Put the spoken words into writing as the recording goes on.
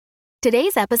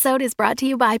Today's episode is brought to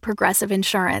you by Progressive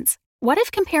Insurance. What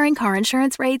if comparing car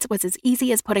insurance rates was as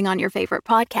easy as putting on your favorite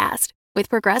podcast? With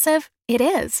Progressive, it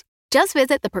is. Just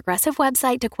visit the Progressive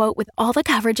website to quote with all the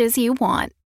coverages you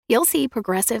want. You'll see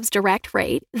Progressive's direct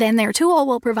rate, then their tool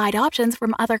will provide options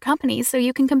from other companies so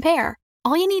you can compare.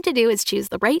 All you need to do is choose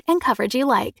the rate and coverage you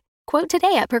like. Quote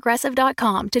today at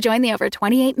Progressive.com to join the over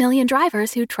 28 million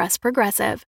drivers who trust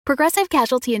Progressive. Progressive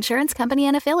Casualty Insurance Company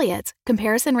and Affiliates.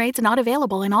 Comparison rates not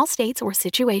available in all states or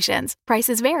situations.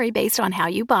 Prices vary based on how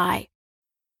you buy.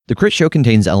 The Crit Show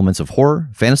contains elements of horror,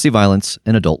 fantasy violence,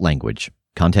 and adult language.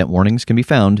 Content warnings can be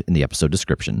found in the episode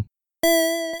description.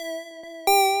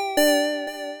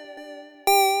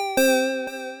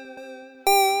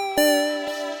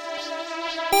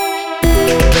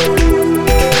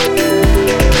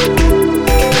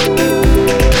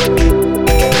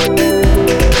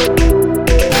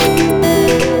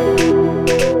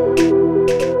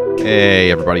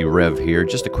 Hey everybody, Rev here.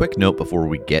 Just a quick note before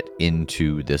we get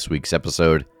into this week's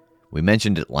episode. We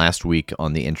mentioned it last week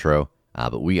on the intro,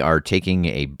 but we are taking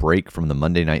a break from the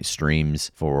Monday night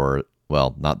streams for,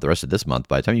 well, not the rest of this month.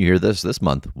 By the time you hear this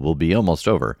month will be almost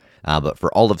over. But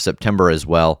for all of September as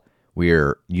well,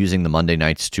 we're using the Monday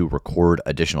nights to record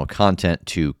additional content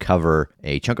to cover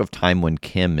a chunk of time when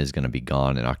Kim is going to be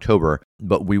gone in October.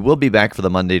 But we will be back for the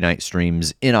Monday night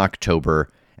streams in October.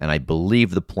 And I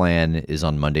believe the plan is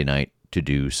on Monday night to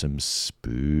do some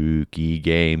spooky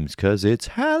games because it's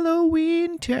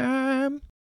Halloween time.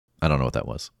 I don't know what that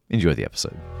was. Enjoy the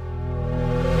episode.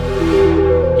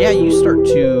 Yeah, you start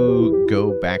to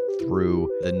go back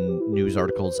through the news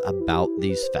articles about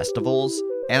these festivals.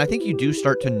 And I think you do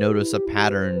start to notice a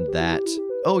pattern that,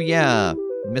 oh yeah,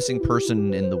 missing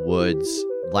person in the woods,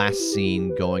 last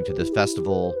seen going to this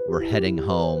festival, we're heading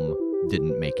home,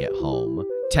 didn't make it home.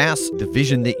 Tass, the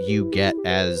vision that you get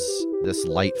as this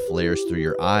light flares through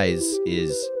your eyes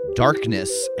is darkness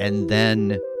and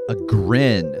then a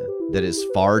grin that is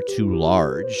far too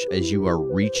large as you are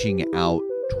reaching out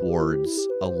towards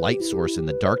a light source in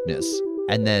the darkness,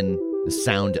 and then the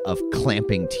sound of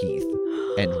clamping teeth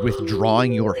and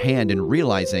withdrawing your hand and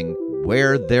realizing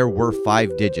where there were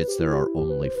 5 digits, there are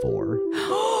only 4.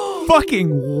 Fucking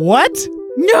what?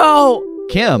 No!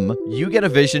 Kim, you get a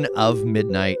vision of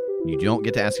Midnight. You don't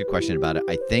get to ask a question about it.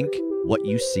 I think what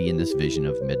you see in this vision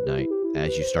of Midnight,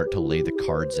 as you start to lay the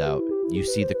cards out, you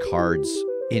see the cards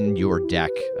in your deck,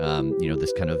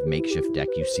 this kind of makeshift deck.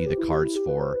 You see the cards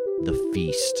for the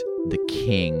feast, the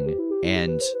king,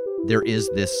 and there is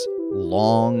this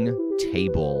long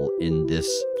table in this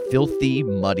filthy,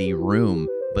 muddy room,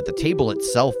 but the table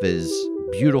itself is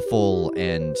beautiful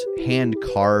and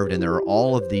hand-carved, and there are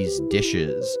all of these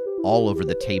dishes all over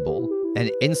the table. And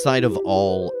inside of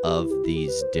all of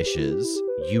these dishes,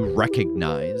 you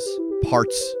recognize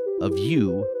parts of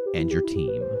you and your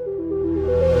team.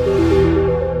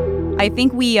 I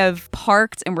think we have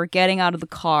parked and we're getting out of the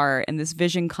car, and this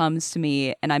vision comes to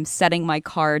me, and I'm setting my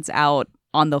cards out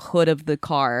on the hood of the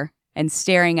car and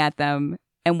staring at them.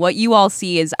 And what you all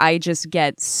see is I just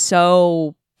get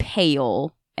so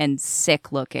pale and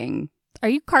sick looking. Are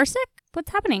you car sick?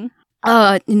 What's happening?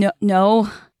 No.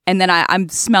 And then I'm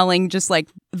smelling just like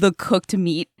the cooked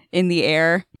meat in the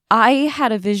air. I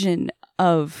had a vision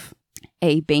of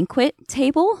a banquet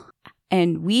table,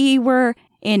 and we were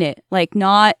in it, like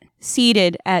not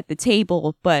seated at the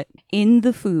table, but in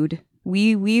the food.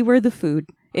 We were the food.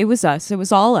 It was us. It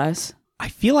was all us. I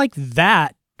feel like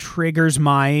that triggers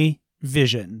my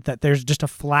vision, that there's just a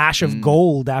flash of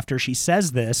gold after she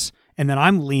says this, and then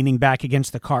I'm leaning back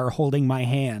against the car holding my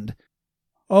hand.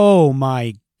 Oh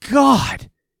my God!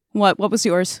 What was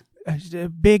yours?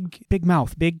 Big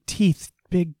mouth, big teeth,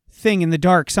 big thing in the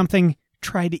dark. Something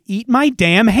tried to eat my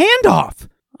damn hand off.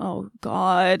 Oh,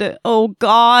 God. Oh,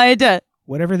 God.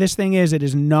 Whatever this thing is, it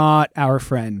is not our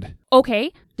friend.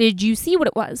 Okay. Did you see what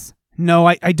it was? No,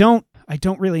 I don't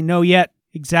really know yet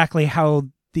exactly how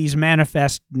these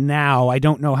manifest now. I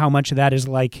don't know how much of that is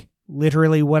like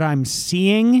literally what I'm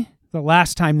seeing. The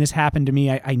last time this happened to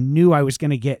me, I knew I was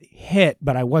going to get hit,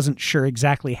 but I wasn't sure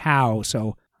exactly how,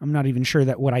 so I'm not even sure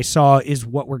that what I saw is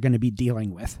what we're going to be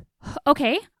dealing with.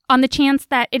 Okay. On the chance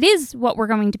that it is what we're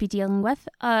going to be dealing with,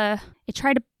 it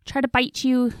tried to bite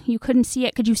you. You couldn't see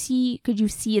it. Could you see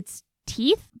its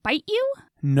teeth bite you?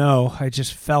 No, I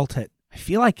just felt it. I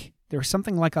feel like there was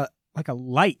something like a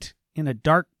light in a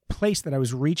dark place that I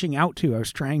was reaching out to. I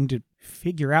was trying to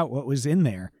figure out what was in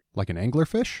there. Like an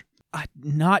anglerfish?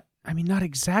 Not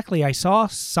exactly. I saw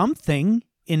something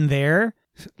in there.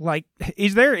 Like,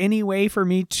 is there any way for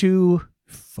me to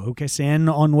focus in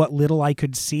on what little I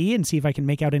could see and see if I can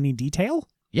make out any detail?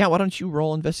 Yeah, why don't you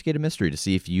roll Investigate a Mystery to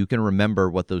see if you can remember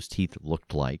what those teeth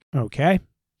looked like. Okay.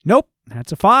 Nope.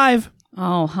 That's a 5.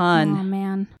 Oh, hun. Oh,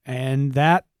 man. And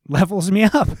that levels me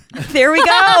up. There we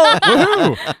go.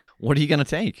 Woohoo! What are you going to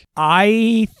take?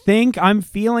 I think I'm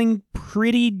feeling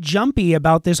pretty jumpy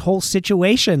about this whole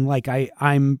situation. Like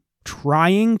I'm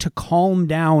trying to calm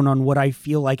down on what I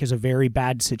feel like is a very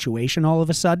bad situation all of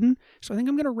a sudden. So I think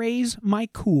I'm going to raise my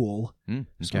cool. Okay.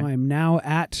 So I'm now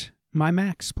at my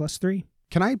max +3.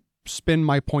 Can I spin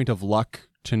my point of luck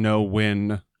to know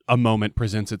when a moment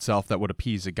presents itself that would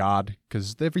appease a god?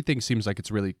 Because everything seems like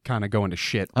it's really kind of going to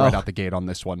shit right out the gate on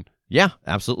this one. Yeah,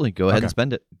 absolutely. Go ahead Okay. and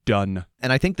spend it. Done.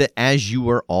 And I think that as you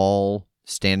are all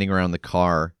standing around the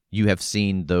car, you have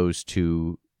seen those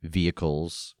 2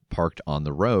 vehicles parked on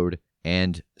the road.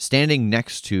 And standing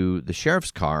next to the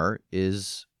sheriff's car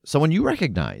is someone you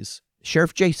recognize,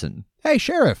 Sheriff Jason. Hey,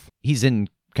 Sheriff. He's in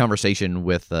conversation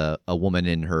with a woman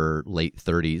in her late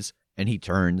 30s, and he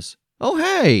turns, "Oh,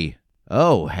 hey.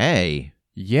 Oh, hey.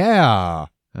 Yeah.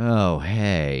 Oh,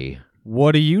 hey.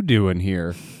 What are you doing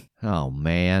here? Oh,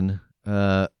 man.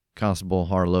 Constable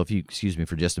Harlow, if you excuse me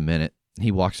for just a minute."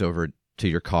 He walks over to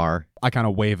your car. I kind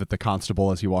of wave at the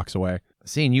constable as he walks away.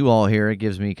 Seeing you all here, it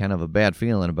gives me kind of a bad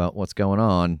feeling about what's going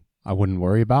on. I wouldn't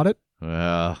worry about it.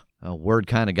 A word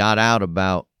kind of got out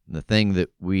about the thing that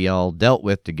we all dealt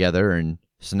with together, and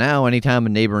so now anytime a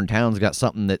neighboring town's got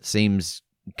something that seems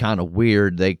kind of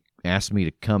weird, they ask me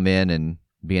to come in and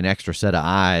be an extra set of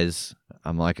eyes.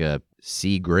 I'm like a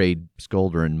C-grade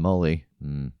Scolder and Mully.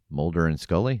 Mulder and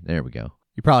Scully? There we go.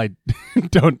 You probably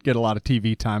don't get a lot of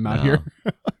TV time out No. here.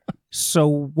 So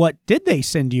what did they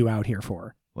send you out here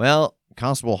for? Well,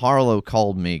 Constable Harlow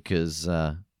called me because,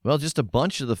 just a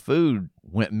bunch of the food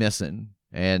went missing,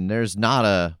 and there's not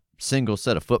a single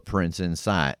set of footprints in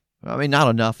sight. I mean, not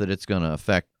enough that it's going to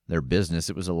affect their business.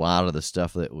 It was a lot of the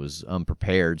stuff that was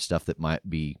unprepared, stuff that might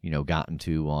be, gotten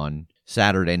to on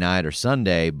Saturday night or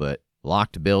Sunday, but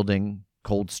locked building,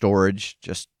 cold storage,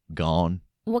 just gone.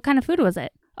 What kind of food was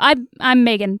it? I'm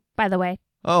Megan, by the way.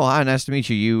 Oh, hi, nice to meet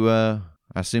you. I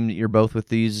assume that you're both with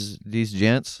these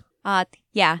gents?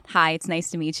 Yeah. Hi, it's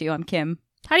nice to meet you. I'm Kim.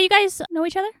 How do you guys know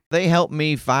each other? They helped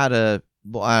me fight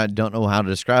I don't know how to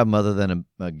describe him other than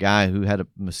a guy who had a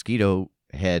mosquito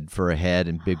head for a head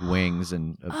and big wings.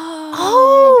 And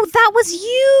Oh, that was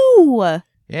you.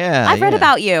 yeah. I've read yeah.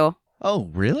 about you. Oh,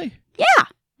 really? Yeah.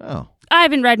 Oh. I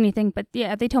haven't read anything, but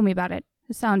yeah, they told me about it.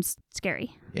 It sounds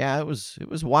scary. Yeah, it was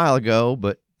a while ago,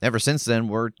 but ever since then,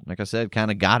 word, like I said,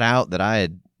 kind of got out that I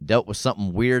had dealt with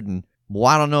something weird. And, well,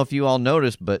 I don't know if you all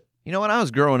noticed, but, when I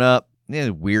was growing up,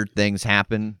 weird things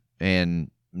happen, and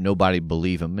nobody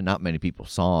believed them, and not many people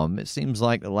saw them. It seems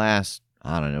like the last,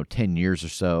 10 years or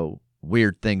so,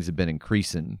 weird things have been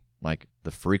increasing, like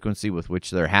the frequency with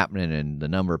which they're happening and the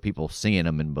number of people seeing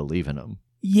them and believing them.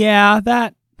 Yeah,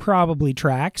 that probably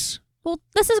tracks. Well,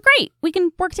 this is great. We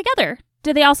can work together.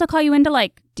 Did they also call you in to,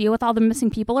 deal with all the missing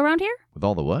people around here? With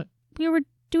all the what? We were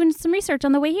doing some research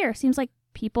on the way here. Seems like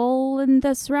people in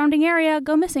the surrounding area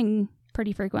go missing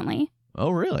pretty frequently. Oh,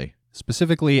 really?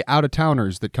 Specifically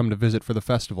out-of-towners that come to visit for the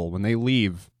festival. When they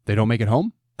leave, they don't make it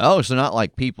home? Oh, so not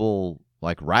like people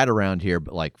right around here,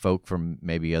 but like folk from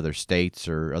maybe other states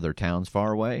or other towns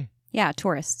far away? Yeah,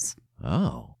 tourists.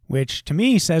 Oh. Which to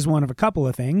me says one of a couple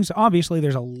of things. Obviously,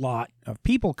 there's a lot of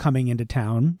people coming into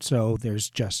town, so there's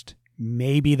just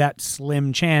maybe that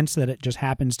slim chance that it just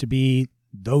happens to be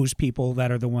those people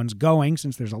that are the ones going,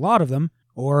 since there's a lot of them,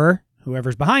 or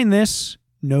whoever's behind this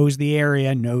knows the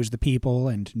area, knows the people,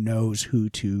 and knows who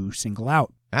to single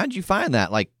out. How'd you find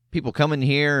that? Like, people coming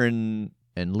here and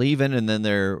leaving, and then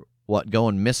they're,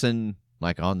 going missing,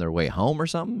 on their way home or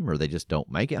something? Or they just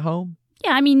don't make it home?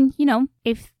 Yeah, I mean,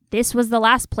 if this was the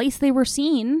last place they were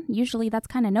seen, usually that's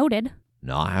kind of noted.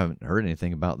 No, I haven't heard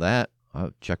anything about that.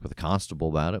 I'll check with the constable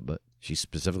about it, but she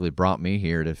specifically brought me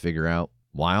here to figure out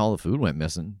why all the food went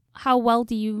missing. How well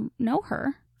do you know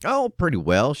her? Oh, pretty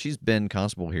well. She's been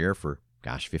constable here for,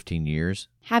 15 years.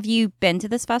 Have you been to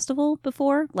this festival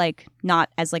before? Not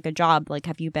as a job.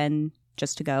 Have you been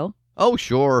just to go? Oh,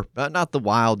 sure. Not the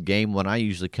wild game one. I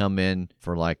usually come in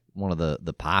for, one of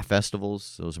the pie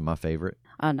festivals. Those are my favorite.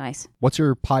 Oh, nice. What's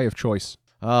your pie of choice?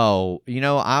 Oh,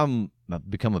 I've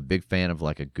become a big fan of,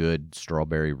 a good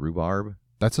strawberry rhubarb.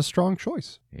 That's a strong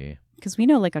choice. Yeah. Because we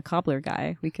know, a cobbler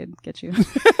guy we could get you.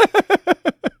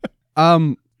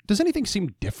 Does anything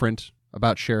seem different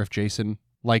about Sheriff Jason?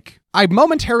 I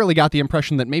momentarily got the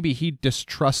impression that maybe he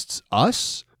distrusts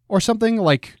us or something.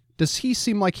 Does he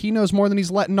seem like he knows more than he's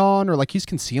letting on, or he's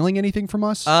concealing anything from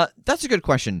us? That's a good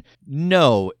question.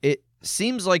 No, it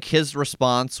seems like his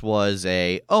response was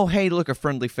oh, hey, look, a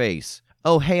friendly face.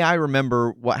 oh, hey, I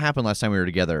remember what happened last time we were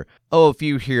together. Oh, if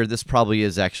you hear, this probably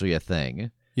is actually a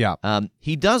thing. Yeah.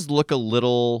 He does look a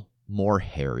little more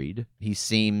harried. He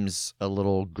seems a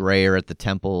little grayer at the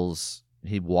temples.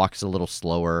 He walks a little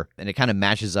slower, and it kind of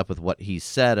matches up with what he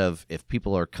said of if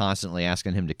people are constantly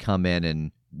asking him to come in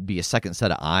and be a second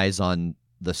set of eyes on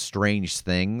the strange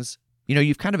things. You know,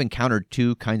 you've kind of encountered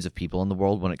two kinds of people in the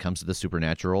world when it comes to the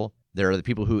supernatural. There are the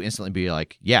people who instantly be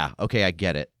like, yeah, okay, I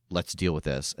get it. Let's deal with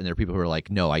this. And there are people who are like,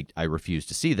 no, I refuse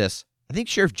to see this. I think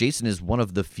Sheriff Jason is one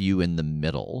of the few in the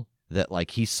middle that,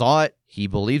 like, he saw it, he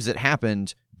believes it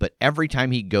happened, but every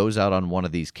time he goes out on one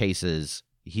of these cases,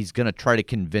 he's going to try to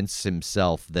convince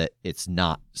himself that it's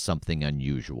not something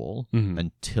unusual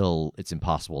until it's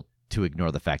impossible to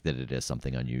ignore the fact that it is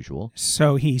something unusual.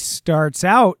 So he starts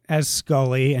out as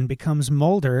Scully and becomes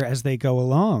Mulder as they go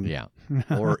along. Yeah.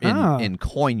 Or in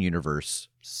Coin Universe,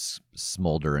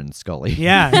 Smolder and Scully.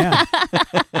 Yeah.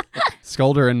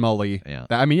 Skulder and Mully. Yeah.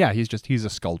 I mean, yeah, he's a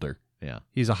Skulder. Yeah.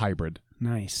 He's a hybrid.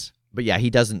 Nice. But yeah, he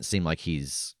doesn't seem like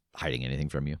he's hiding anything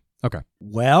from you. Okay.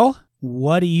 Well,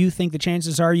 what do you think the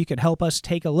chances are you could help us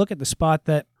take a look at the spot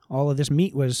that all of this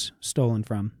meat was stolen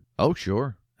from? Oh,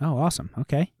 sure. Oh, awesome.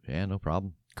 Okay. Yeah, no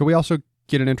problem. Could we also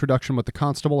get an introduction with the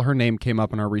constable? Her name came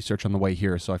up in our research on the way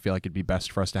here, so I feel like it'd be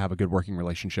best for us to have a good working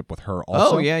relationship with her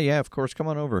also. Oh, yeah, of course. Come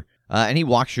on over. And he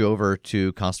walks you over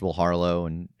to Constable Harlow,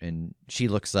 and she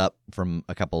looks up from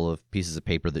a couple of pieces of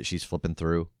paper that she's flipping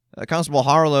through. Constable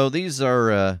Harlow, these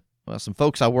are some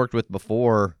folks I worked with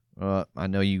before. I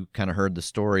know you kind of heard the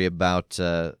story about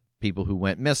people who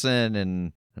went missing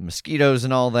and mosquitoes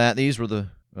and all that. These were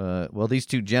these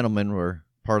two gentlemen were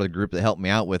part of the group that helped me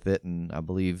out with it, and I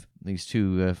believe these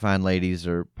two fine ladies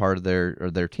are part of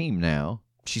their team now.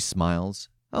 She smiles.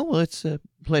 Oh, well, it's a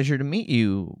pleasure to meet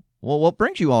you. Well, what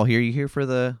brings you all here? You here for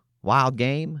the wild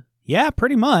game? Yeah,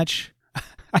 pretty much.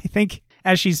 I think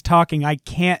as she's talking, I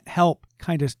can't help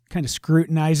kind of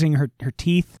scrutinizing her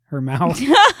teeth, her mouth.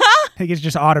 I think it's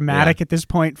just automatic at this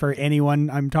point for anyone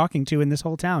I'm talking to in this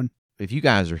whole town. If you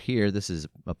guys are here, this is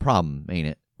a problem, ain't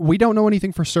it? We don't know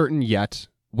anything for certain yet.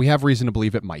 We have reason to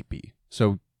believe it might be.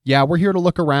 So, yeah, we're here to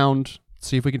look around,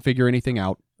 see if we can figure anything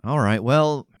out. All right,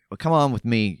 well, come on with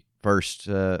me first.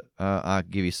 I'll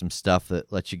give you some stuff that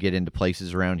lets you get into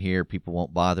places around here. People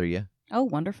won't bother you. Oh,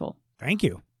 wonderful. Thank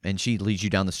you. And she leads you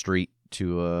down the street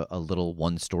to a little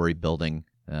one-story building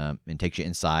and takes you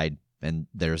inside. And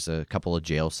there's a couple of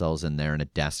jail cells in there and a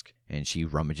desk. And she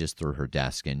rummages through her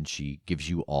desk and she gives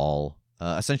you all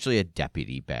essentially a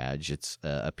deputy badge. It's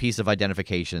a piece of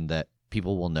identification that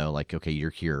people will know, like, okay, you're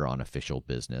here on official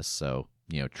business. So,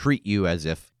 treat you as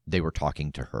if they were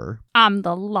talking to her. I'm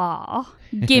the law.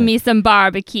 Give me some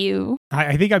barbecue.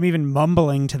 I think I'm even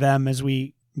mumbling to them as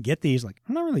we get these, like,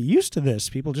 I'm not really used to this.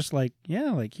 People just like,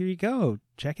 yeah, like, here you go.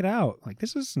 Check it out. Like,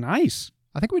 this is nice.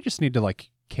 I think we just need to,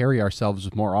 carry ourselves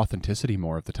with more authenticity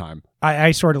more of the time.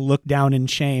 I sort of look down in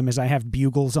shame as I have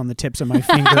bugles on the tips of my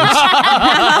fingers.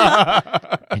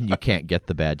 And you can't get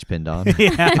the badge pinned on.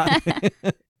 Yeah.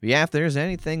 Yeah, if there's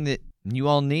anything that you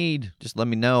all need, just let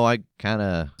me know. I kind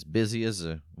of as busy as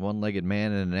a one-legged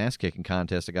man in an ass-kicking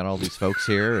contest. I got all these folks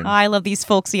here. And I love these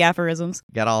folksy aphorisms.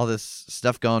 got all this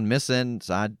stuff gone missing,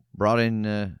 so I brought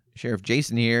in Sheriff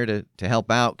Jason here to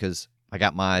help out because I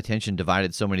got my attention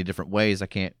divided so many different ways. I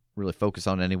can't really focus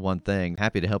on any one thing.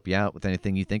 Happy to help you out with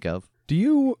anything you think of. Do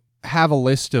you have a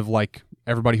list of,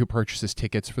 everybody who purchases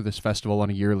tickets for this festival on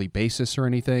a yearly basis or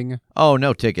anything? Oh,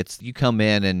 no tickets. You come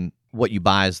in and what you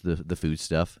buy is the food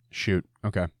stuff. Shoot.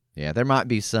 Okay. Yeah, there might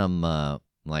be some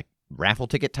raffle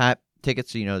ticket type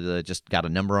tickets, that just got a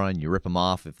number on and you rip them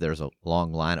off if there's a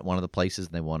long line at one of the places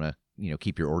and they want to,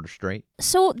 keep your order straight.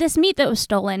 So this meat that was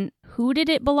stolen, who did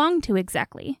it belong to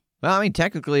exactly? Well, I mean,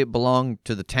 technically it belonged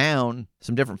to the town.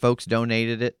 Some different folks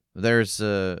donated it. There's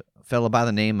a fellow by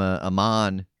the name of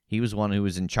Amon. He was one who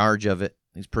was in charge of it.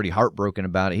 He's pretty heartbroken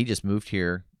about it. He just moved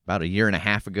here about a year and a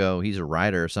half ago. He's a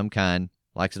writer of some kind.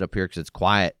 Likes it up here because it's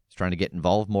quiet. He's trying to get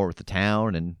involved more with the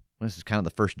town, and this is kind of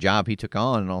the first job he took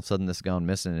on, and all of a sudden this has gone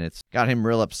missing, and it's got him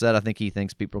real upset. I think he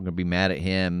thinks people are going to be mad at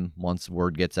him once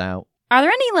word gets out. Are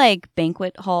there any,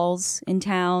 banquet halls in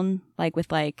town,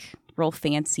 with, real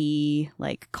fancy,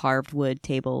 carved wood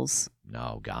tables?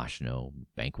 No, gosh, no.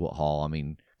 Banquet hall. I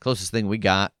mean, closest thing we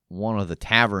got, one of the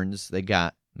taverns, they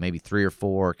got maybe 3 or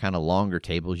 4 kind of longer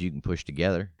tables you can push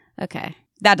together. Okay.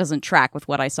 That doesn't track with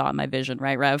what I saw in my vision,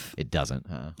 right, Rev? It doesn't,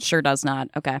 huh? Sure does not.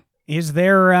 Okay. Is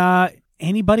there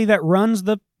anybody that runs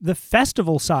the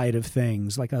festival side of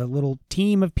things, like a little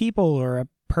team of people or a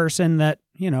person that,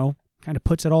 kind of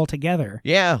puts it all together?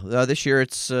 Yeah, this year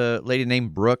it's a lady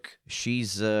named Brooke.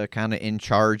 She's kind of in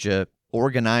charge of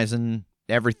organizing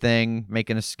everything,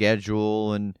 making a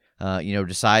schedule and,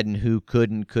 deciding who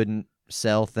could and couldn't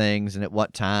sell things and at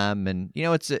what time. And,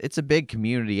 it's a big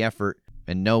community effort,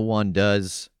 and no one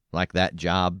does like that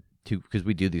job too, because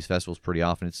we do these festivals pretty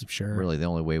often. It's really the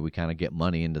only way we kind of get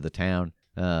money into the town.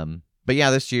 But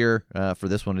yeah, this year, for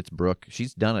this one, it's Brooke.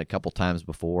 She's done it a couple times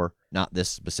before. Not this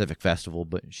specific festival,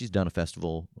 but she's done a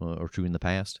festival or two in the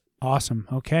past. Awesome.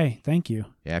 Okay. Thank you.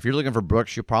 Yeah, if you're looking for Brooke,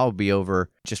 she'll probably be over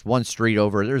just one street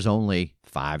over. There's only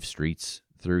 5 streets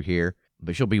through here,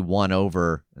 but she'll be one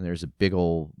over, and there's a big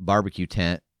old barbecue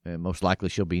tent. And most likely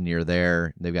she'll be near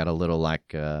there. They've got a little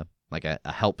like a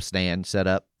help stand set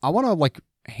up. I want to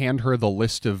hand her the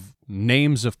list of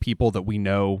names of people that we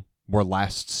know were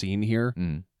last seen here.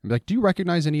 Be like, do you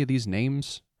recognize any of these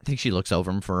names? I think she looks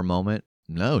over them for a moment.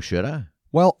 No, should I?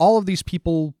 Well, all of these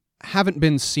people haven't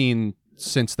been seen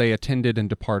since they attended and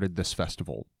departed this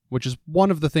festival, which is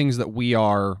one of the things that we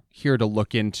are here to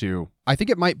look into. I think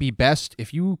it might be best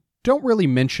if you don't really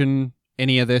mention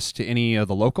any of this to any of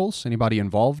the locals, anybody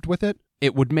involved with it.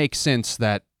 It would make sense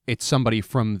that it's somebody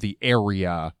from the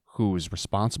area who is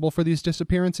responsible for these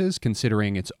disappearances,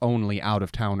 considering it's only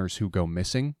out-of-towners who go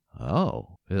missing.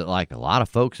 Oh, is it like a lot of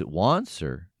folks at once,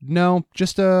 or? No,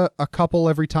 just a couple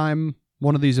every time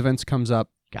one of these events comes up.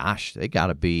 Gosh, they got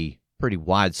to be pretty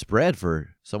widespread for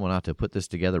someone not to put this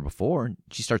together before. And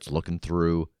she starts looking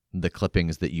through the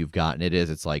clippings that you've got, and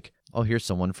it's like, oh, here's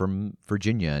someone from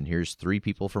Virginia, and here's 3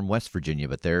 people from West Virginia,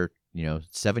 but they're,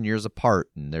 7 years apart,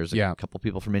 and there's a couple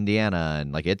people from Indiana,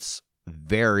 and it's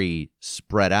very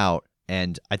spread out.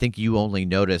 And I think you only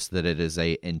notice that it is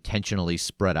a intentionally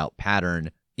spread out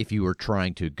pattern if you were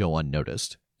trying to go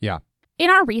unnoticed. Yeah. In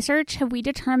our research, have we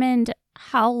determined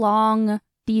how long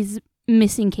these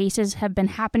missing cases have been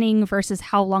happening versus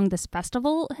how long this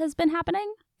festival has been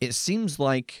happening? It seems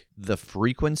like the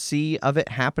frequency of it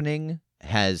happening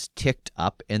has ticked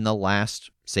up in the last,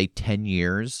 say, 10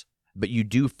 years. But you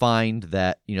do find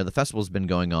that, the festival's been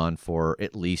going on for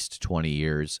at least 20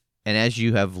 years. And as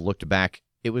you have looked back,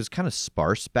 it was kind of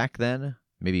sparse back then,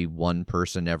 maybe one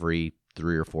person every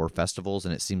 3 or 4 festivals,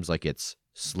 and it seems like it's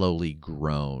slowly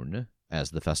grown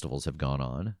as the festivals have gone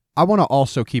on. I want to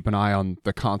also keep an eye on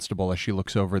the constable as she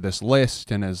looks over this list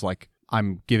and as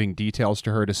I'm giving details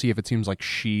to her to see if it seems like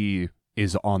she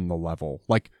is on the level.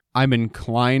 I'm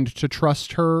inclined to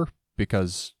trust her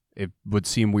because it would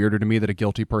seem weirder to me that a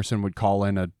guilty person would call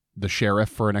in the sheriff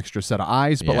for an extra set of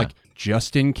eyes, but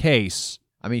just in case.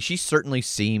 I mean, she certainly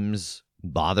seems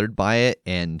bothered by it,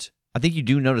 and I think you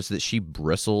do notice that she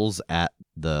bristles at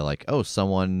the,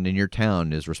 someone in your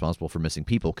town is responsible for missing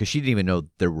people, because she didn't even know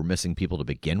there were missing people to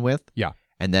begin with. Yeah.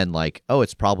 And then,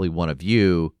 it's probably one of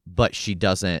you, but she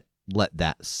doesn't let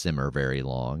that simmer very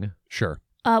long. Sure.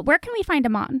 Where can we find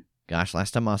Amon? Gosh,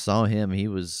 last time I saw him, he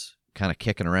was kind of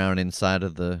kicking around inside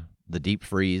of the deep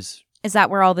freeze. Is that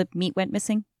where all the meat went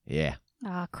missing? Yeah.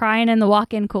 Crying in the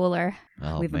walk-in cooler.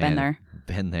 Oh, We've man. been there.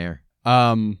 Been there.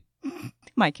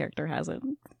 My character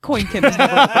hasn't. Coin Kim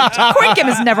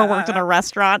has never worked in a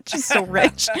restaurant. She's so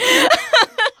rich.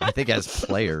 I think as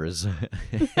players,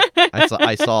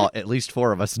 I saw at least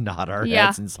 4 of us nod our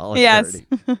heads in solidarity.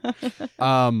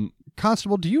 Yes.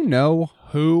 Constable, do you know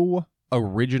who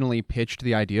originally pitched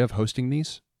the idea of hosting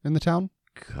these in the town?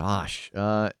 Gosh,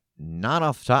 not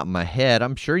off the top of my head.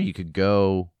 I'm sure you could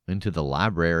go into the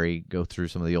library, go through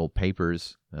some of the old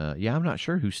papers. I'm not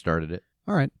sure who started it.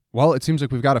 All right. Well, it seems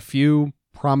like we've got a few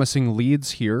promising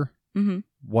leads here. Mm-hmm.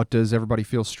 What does everybody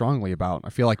feel strongly about? I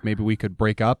feel like maybe we could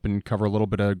break up and cover a little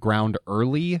bit of ground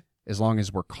early, as long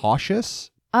as we're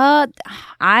cautious.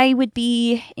 I would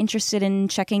be interested in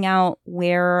checking out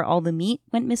where all the meat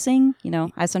went missing.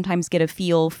 I sometimes get a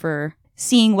feel for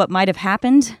seeing what might have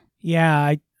happened.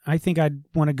 Yeah, I think I'd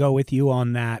want to go with you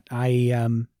on that. I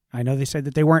know they said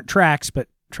that they weren't tracks, but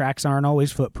tracks aren't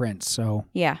always footprints, so...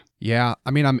 Yeah. Yeah,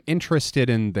 I mean, I'm interested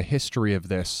in the history of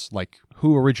this,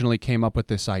 who originally came up with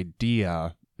this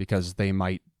idea, because they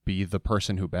might be the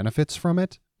person who benefits from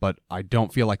it, but I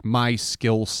don't feel like my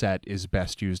skill set is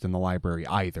best used in the library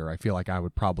either. I feel like I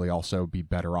would probably also be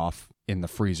better off in the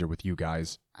freezer with you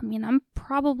guys. I mean, I'm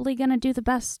probably going to do the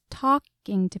best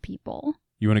talking to people.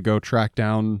 You want to go track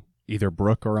down either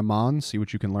Brooke or Amon, see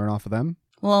what you can learn off of them?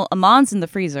 Well, Amon's in the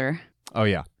freezer. Oh,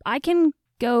 yeah. I can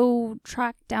go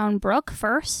track down Brooke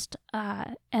first,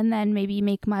 and then maybe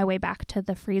make my way back to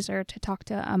the freezer to talk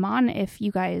to Amon if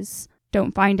you guys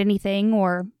don't find anything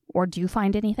or do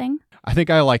find anything. I think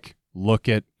I look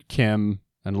at Kim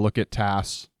and look at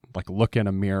Tass, look in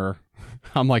a mirror.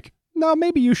 I'm like, no,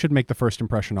 maybe you should make the first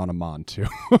impression on Amon too.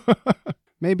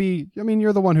 Maybe,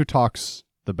 you're the one who talks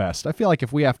the best. I feel like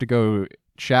if we have to go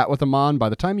chat with Amon. By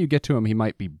the time you get to him, he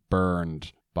might be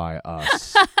burned by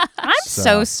us. I'm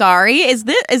so sorry. Is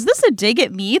this a dig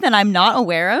at me that I'm not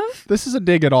aware of? This is a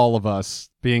dig at all of us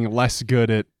being less good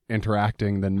at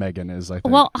interacting than Megan is, I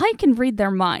think. Well, I can read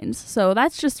their minds, so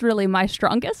that's just really my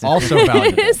strongest. Also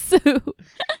valuable. So-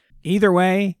 Either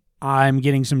way, I'm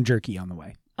getting some jerky on the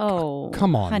way. Oh,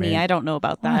 Come on, honey, man. I don't know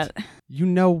about that. You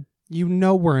know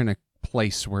we're in a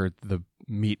place where the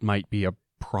meat might be a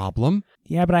problem.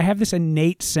 Yeah, but I have this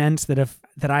innate sense that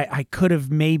I could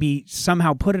have maybe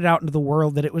somehow put it out into the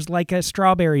world that it was like a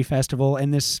strawberry festival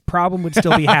and this problem would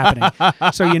still be happening.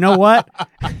 So you know what?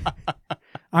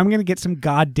 I'm going to get some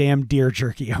goddamn deer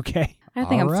jerky, okay? I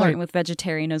think All I'm right. flirting with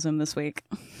vegetarianism this week.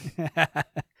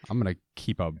 I'm going to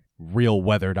keep a real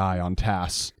weathered eye on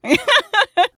Tass.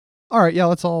 All right, yeah,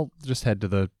 let's all just head to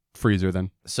the freezer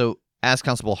then. So, as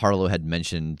Constable Harlow had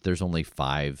mentioned, there's only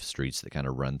 5 streets that kind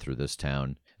of run through this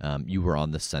town. You were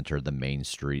on the center of the main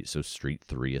street, so Street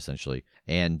 3, essentially.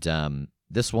 And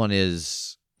this one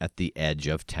is at the edge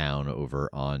of town over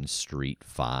on Street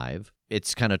 5.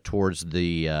 It's kind of towards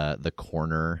the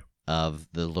corner of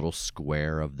the little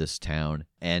square of this town.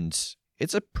 And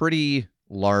it's a pretty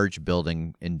large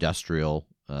building, industrial,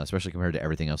 especially compared to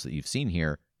everything else that you've seen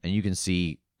here. And you can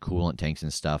see coolant tanks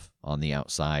and stuff on the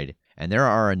outside. And there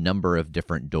are a number of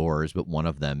different doors, but one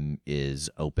of them is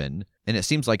open. And it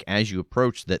seems like as you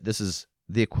approach that this is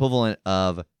the equivalent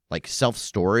of like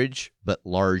self-storage, but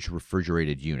large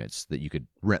refrigerated units that you could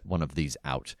rent one of these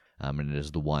out. And it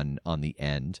is the one on the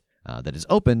end that is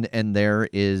open. And there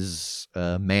is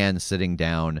a man sitting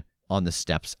down on the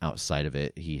steps outside of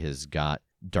it. He has got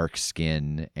dark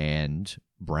skin and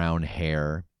brown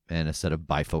hair and a set of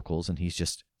bifocals. And he's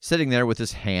just sitting there with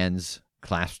his hands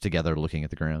clasped together looking at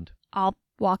the ground. I'll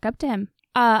walk up to him.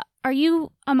 Are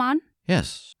you Amon?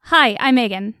 Yes. Hi, I'm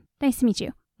Megan. Nice to meet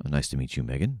you. Well, nice to meet you,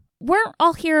 Megan. We're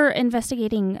all here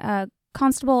investigating.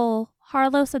 Constable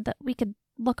Harlow said that we could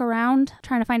look around,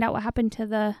 trying to find out what happened to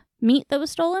the meat that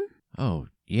was stolen. Oh,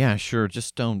 yeah, sure.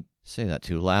 Just don't say that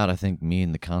too loud. I think me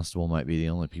and the constable might be the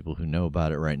only people who know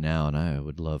about it right now, and I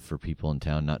would love for people in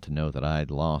town not to know that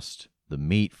I'd lost the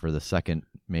meat for the second,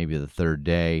 maybe the third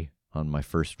day on my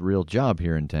first real job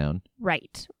here in town.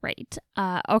 Right.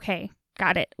 Okay.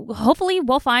 Got it. Hopefully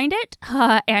we'll find it,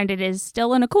 and it is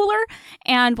still in a cooler,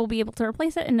 and we'll be able to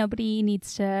replace it, and nobody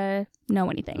needs to know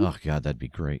anything. Oh, God, that'd be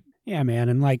great. Yeah, man,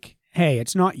 and like, hey,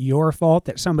 it's not your fault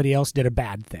that somebody else did a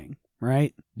bad thing,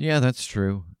 right? Yeah, that's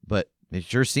true. But it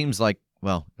sure seems like,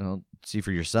 well, see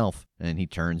for yourself. And he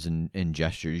turns and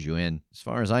gestures you in. As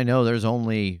far as I know, there's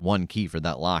only one key for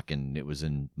that lock, and it was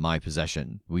in my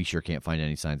possession. We sure can't find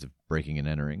any signs of breaking and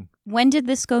entering. When did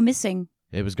this go missing?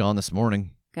 It was gone this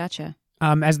morning. Gotcha.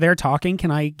 As they're talking,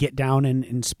 can I get down and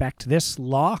inspect this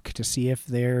lock to see if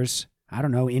there's, I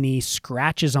don't know, any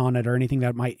scratches on it or anything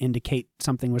that might indicate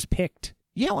something was picked?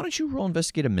 Yeah, why don't you roll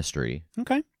investigate a mystery?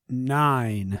 Okay.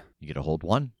 9. You get a hold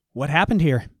 1. What happened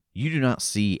here? You do not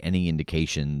see any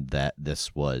indication that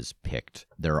this was picked.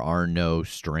 There are no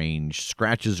strange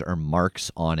scratches or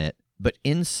marks on it. But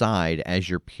inside, as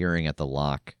you're peering at the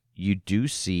lock, you do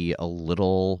see a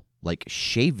little, like,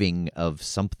 shaving of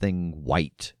something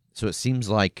white. So it seems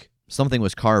like something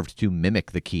was carved to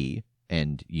mimic the key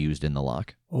and used in the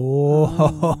lock. Oh, ho,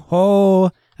 ho,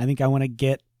 ho. I think I want to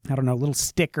get, I don't know, a little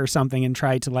stick or something and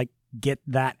try to, like, get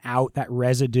that out, that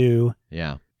residue.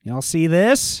 Yeah. Y'all see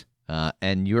this?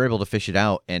 And you're able to fish it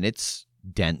out, and it's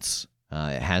dense.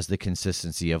 It has the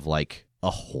consistency of, like,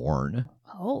 a horn.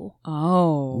 Oh.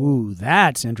 Ooh,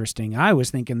 that's interesting. I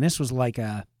was thinking this was like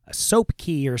a soap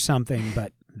key or something,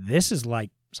 but this is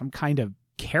like some kind of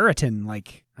keratin,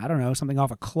 like, I don't know, something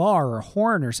off a claw or a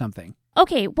horn or something.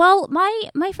 Okay, well,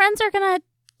 my friends are gonna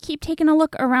keep taking a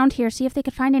look around here, see if they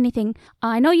could find anything.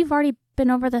 I know you've already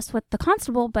been over this with the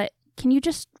constable, but can you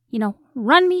just,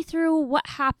 run me through what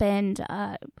happened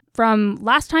from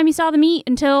last time you saw the meat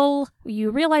until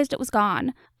you realized it was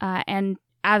gone? And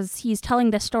as he's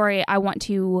telling this story, I want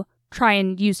to try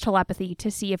and use telepathy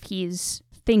to see if he's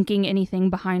thinking anything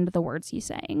behind the words he's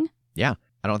saying. Yeah,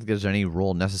 I don't think there's any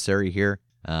rule necessary here.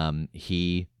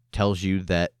 He tells you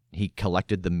that he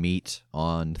collected the meat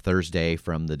on Thursday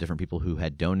from the different people who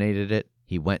had donated it.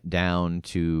 He went down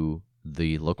to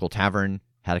the local tavern,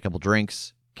 had a couple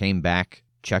drinks, came back,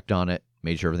 checked on it,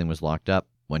 made sure everything was locked up,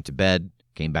 went to bed,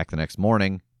 came back the next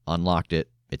morning, unlocked it,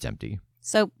 it's empty.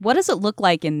 So what does it look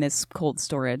like in this cold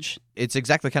storage? It's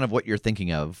exactly kind of what you're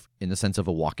thinking of in the sense of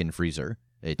a walk-in freezer.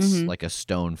 It's like a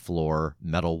stone floor,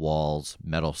 metal walls,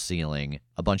 metal ceiling,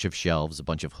 a bunch of shelves, a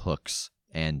bunch of hooks,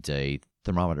 and a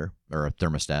thermometer or a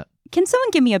thermostat. Can someone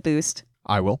give me a boost?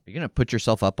 I will. You're going to put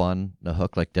yourself up on the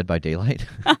hook like Dead by Daylight?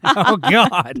 Oh,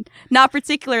 God. Not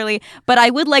particularly, but I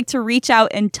would like to reach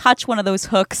out and touch one of those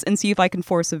hooks and see if I can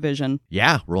force a vision.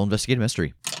 Yeah, roll Investigate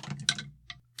Mystery.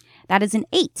 That is an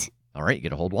 8. All right, you get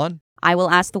to hold one. I will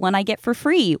ask the one I get for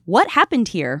free. What happened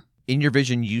here? In your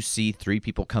vision, you see 3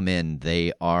 people come in.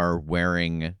 They are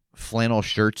wearing flannel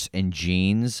shirts and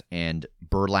jeans and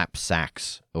burlap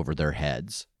sacks over their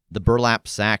heads. The burlap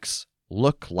sacks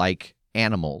look like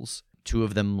animals. 2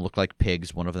 of them look like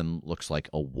pigs. 1 of them looks like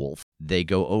a wolf. They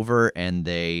go over and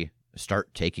they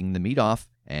start taking the meat off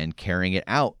and carrying it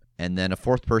out. And then a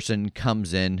 4th person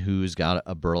comes in who's got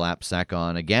a burlap sack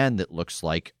on again that looks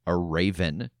like a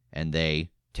raven. And they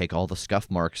take all the scuff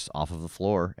marks off of the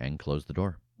floor and close the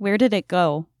door. Where did it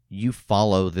go? You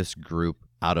follow this group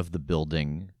out of the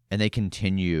building, and they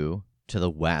continue to the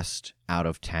west out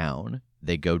of town.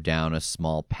 They go down a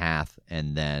small path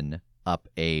and then up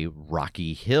a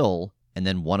rocky hill, and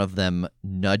then one of them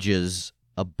nudges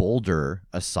a boulder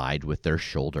aside with their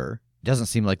shoulder. It doesn't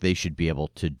seem like they should be able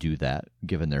to do that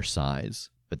given their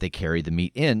size, but they carry the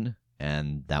meat in,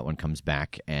 and that one comes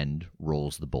back and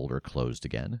rolls the boulder closed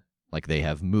again, like they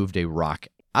have moved a rock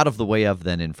out of the way of,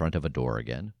 then in front of a door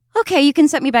again. Okay, you can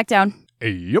set me back down.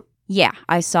 Yep. Yeah,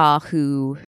 I saw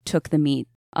who took the meat.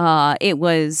 It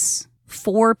was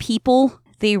 4 people.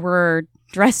 They were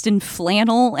dressed in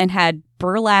flannel and had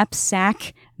burlap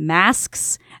sack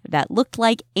masks that looked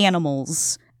like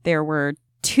animals. There were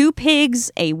 2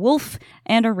 pigs, a wolf,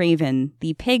 and a raven.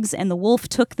 The pigs and the wolf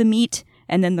took the meat,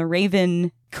 and then the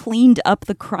raven cleaned up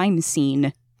the crime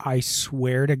scene. I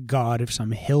swear to God, if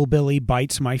some hillbilly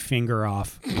bites my finger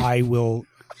off, I will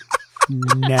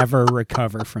never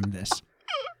recover from this.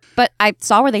 But I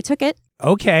saw where they took it.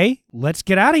 Okay, let's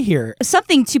get out of here.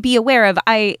 Something to be aware of.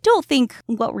 I don't think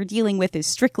what we're dealing with is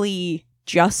strictly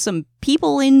just some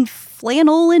people in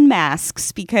flannel and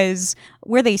masks, because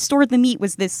where they stored the meat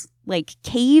was this, like,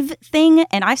 cave thing,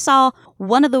 and I saw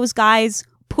one of those guys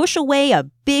push away a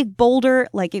big boulder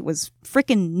like it was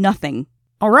frickin' nothing.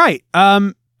 All right,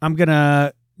 I'm going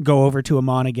to go over to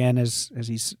Amon again as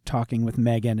he's talking with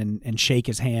Megan and shake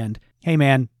his hand. Hey,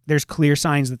 man, there's clear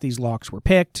signs that these locks were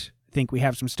picked. I think we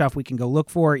have some stuff we can go look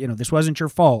for. You know, this wasn't your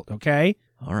fault, okay?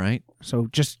 All right. So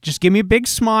just give me a big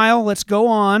smile. Let's go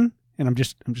on. And I'm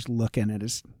just looking at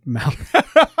his mouth.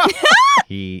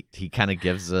 He kind of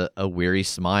gives a weary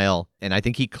smile, and I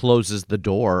think he closes the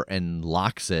door and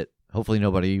locks it. Hopefully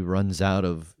nobody runs out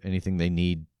of anything they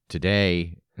need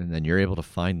today. And then you're able to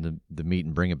find the meat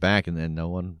and bring it back, and then no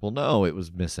one will know it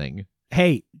was missing.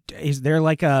 Hey, is there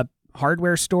like a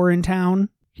hardware store in town?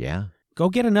 Yeah. Go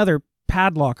get another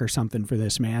padlock or something for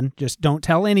this, man. Just don't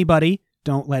tell anybody.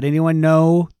 Don't let anyone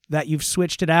know that you've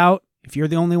switched it out. If you're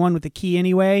the only one with the key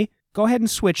anyway, go ahead and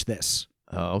switch this.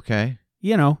 Okay.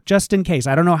 You know, just in case.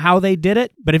 I don't know how they did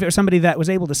it, but if it was somebody that was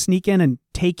able to sneak in and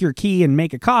take your key and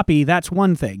make a copy, that's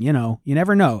one thing. You know, you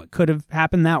never know. It could have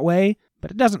happened that way. But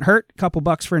it doesn't hurt. A couple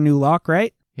bucks for a new lock,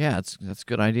 right? Yeah, that's a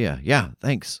good idea. Yeah,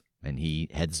 thanks. And he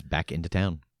heads back into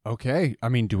town. Okay. I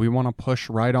mean, do we want to push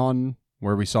right on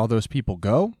where we saw those people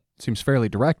go? Seems fairly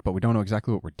direct, but we don't know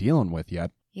exactly what we're dealing with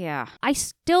yet. Yeah. I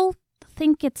still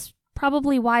think it's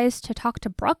probably wise to talk to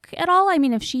Brooke at all. I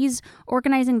mean, if she's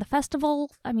organizing the festival,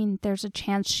 I mean, there's a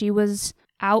chance she was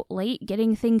out late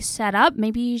getting things set up.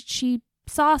 Maybe she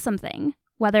saw something.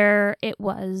 Whether it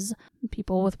was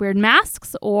people with weird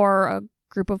masks or a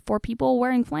group of 4 people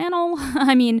wearing flannel.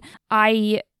 I mean,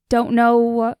 I don't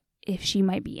know if she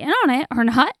might be in on it or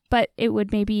not, but it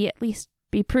would maybe at least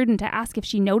be prudent to ask if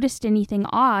she noticed anything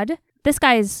odd. This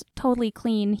guy's totally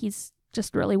clean. He's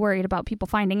just really worried about people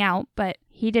finding out, but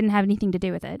he didn't have anything to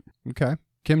do with it. Okay.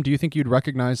 Kim, do you think you'd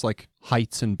recognize, like,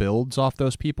 heights and builds off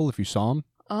those people if you saw them?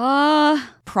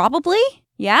 Probably.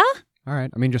 Yeah? All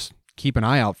right. I mean, just keep an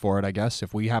eye out for it, I guess.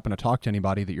 If we happen to talk to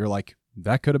anybody that you're like,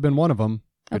 that could have been one of them.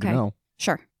 Good to know.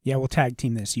 Sure. Yeah, we'll tag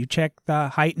team this. You check the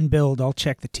height and build. I'll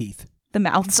check the teeth. The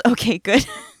mouths. Okay, good.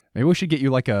 Maybe we should get you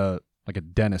like a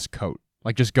dentist coat.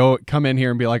 Like, just come in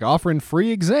here and be like, offering free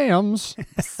exams.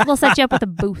 We'll set you up with a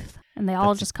booth, and they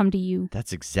all just come to you.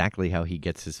 That's exactly how he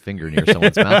gets his finger near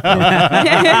someone's mouth.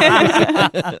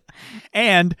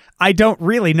 And I don't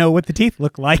really know what the teeth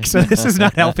look like, so this is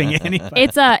not helping anybody.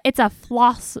 It's a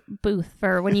floss booth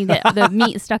for when you get the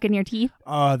meat stuck in your teeth.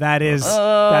 Oh, that'd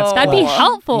be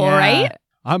helpful, Yeah. right?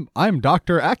 I'm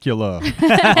Dr. Acula,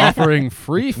 offering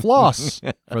free floss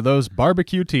for those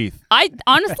barbecue teeth.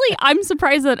 I'm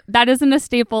surprised that isn't a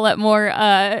staple at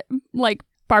more like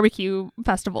barbecue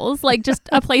festivals. Like just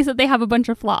a place that they have a bunch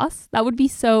of floss. That would be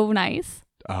so nice.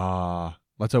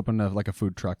 Let's open a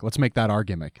food truck. Let's make that our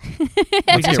gimmick. We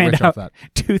Let's just get hand rich out off that.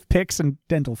 toothpicks and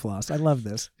dental floss. I love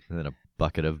this. And then a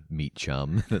bucket of meat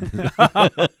chum.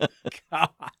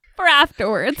 For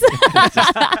afterwards.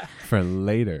 For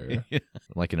later.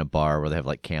 Like in a bar where they have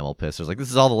like camel piss. There's like,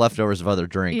 this is all the leftovers of other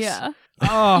drinks. Yeah.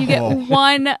 Oh. You get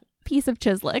one piece of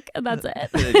chislic, and that's it.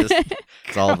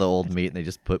 It's all the old meat, and they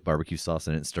just put barbecue sauce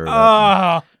in it and stir it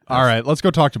up. Oh. All right, let's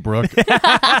go talk to Brooke.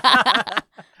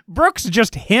 Brooke's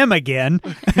just him again.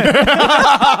 We can't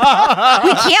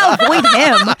avoid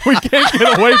him. We can't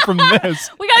get away from this.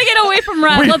 We gotta get away from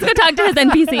Ren. Let's go talk to his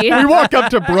NPC. We walk up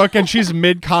to Brooke, and she's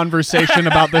mid-conversation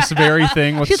about this very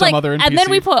thing with She's some like, other NPC. and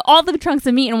then we put all the chunks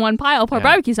of meat in one pile, pour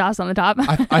barbecue sauce on the top.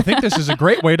 I think this is a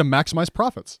great way to maximize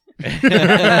profits. And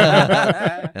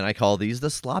I call these the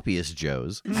sloppiest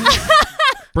Joes.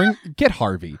 Get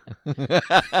Harvey.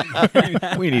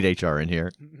 We need HR in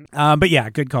here. But yeah,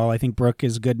 good call. I think Brooke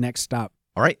is a good next stop.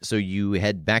 All right, so you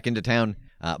head back into town.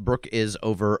 Brooke is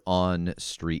over on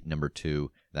street number 2.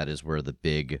 That is where the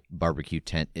big barbecue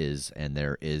tent is, and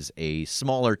there is a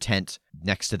smaller tent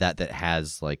next to that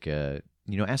has like a,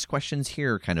 ask questions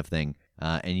here kind of thing.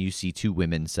 And you see 2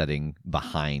 women sitting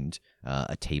behind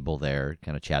a table there,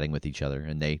 kind of chatting with each other,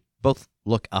 and they both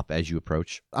look up as you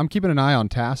approach. I'm keeping an eye on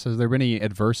Tass. Has there been any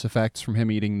adverse effects from him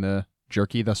eating the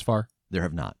jerky thus far? There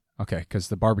have not. Okay, because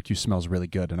the barbecue smells really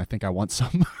good, and I think I want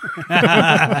some.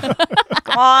 God.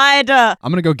 I'm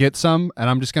going to go get some, and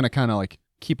I'm just going to kind of like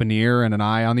keep an ear and an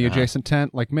eye on the adjacent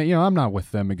tent. Like, I'm not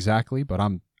with them exactly, but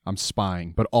I'm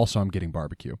spying, but also I'm getting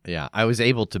barbecue. Yeah, I was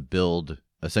able to build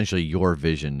essentially your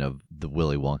vision of the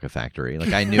Willy Wonka factory.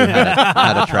 Like, I knew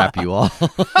how to trap you all.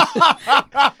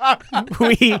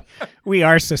 We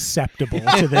are susceptible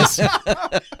to this.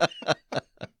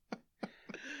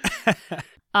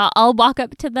 I'll walk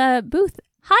up to the booth.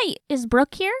 Hi, is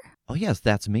Brooke here? Oh, yes,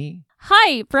 that's me.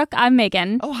 Hi, Brooke. I'm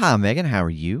Megan. Oh, hi, Megan. How are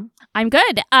you? I'm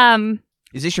good.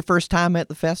 Is this your first time at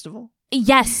the festival?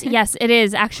 Yes, it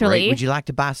is actually. Great. Would you like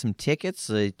to buy some tickets?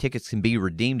 Tickets can be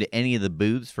redeemed at any of the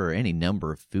booths for any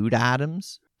number of food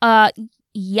items.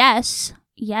 Yes,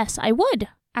 I would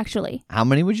actually. How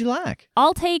many would you like?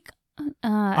 I'll take.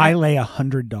 I lay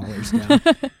 $100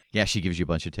 down. Yeah, she gives you a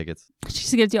bunch of tickets. She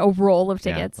just gives you a roll of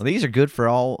tickets. Yeah. Well, these are good for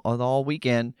all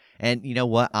weekend. And you know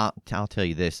what? I'll tell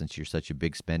you this, since you're such a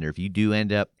big spender. If you do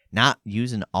end up not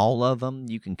using all of them,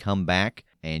 you can come back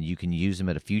and you can use them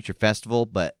at a future festival,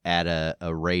 but at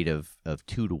a rate of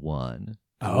 2 to 1.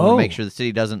 We want to make sure the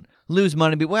city doesn't lose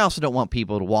money, but we also don't want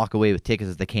people to walk away with tickets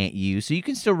that they can't use. So you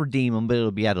can still redeem them, but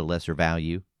it'll be at a lesser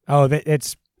value. Oh,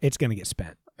 it's going to get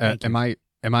spent.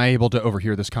 Am I able to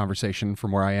overhear this conversation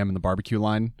from where I am in the barbecue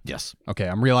line? Yes. Okay,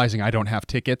 I'm realizing I don't have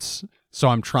tickets, so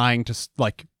I'm trying to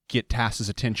get Tass's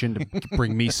attention to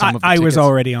bring me some of the I tickets. was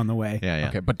already on the way. Yeah.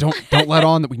 Okay, but don't let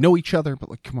on that we know each other.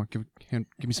 But come on, give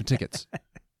me some tickets.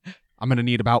 I'm gonna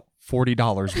need about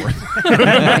 $40 worth. Oh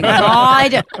my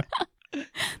God.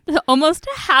 Almost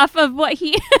half of what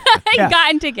he got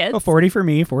in tickets. Well, 40 for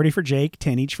me, 40 for Jake,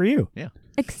 10 each for you. Yeah.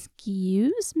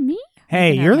 Excuse me?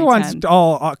 Hey, Yeah, you're the my ones 10.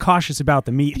 all cautious about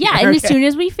the meat. Yeah, here, and as okay? soon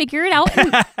as we figure it out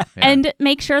and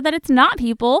make sure that it's not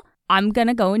people, I'm going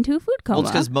to go into a food coma. Well,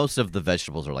 it's because most of the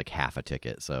vegetables are like half a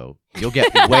ticket, so you'll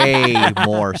get way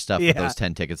more stuff with those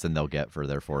 10 tickets than they'll get for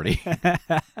their 40. I'm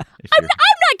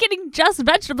not getting just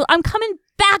vegetables. I'm coming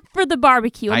back for the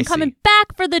barbecue. I'm coming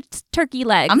back for the turkey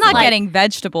legs. I'm not getting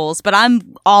vegetables, but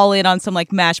I'm all in on some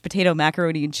like mashed potato,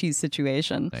 macaroni and cheese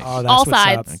situation. Nice. Oh, that's all what's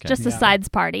sides. up. Okay. Just a sides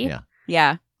party. Yeah.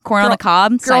 Yeah. Corn on the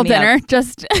cob. Girl sign me up. dinner.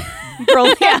 Just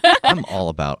Girl, yeah. I'm all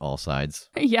about all sides.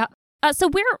 yeah. So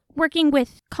we're working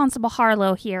with Constable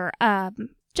Harlow here.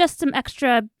 Just some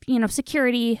extra,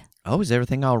 security. Oh, is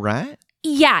everything all right?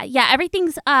 Yeah,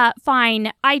 everything's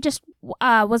fine. I just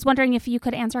was wondering if you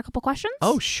could answer a couple questions.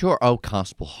 Oh, sure. Oh,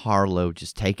 Constable Harlow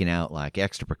just taking out like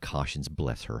extra precautions,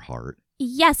 bless her heart.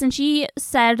 Yes, and she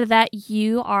said that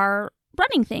you are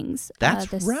running things. That's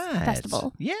this right.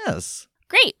 festival. Yes.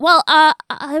 Great. Well,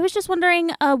 I was just wondering,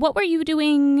 what were you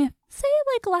doing, say,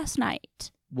 like last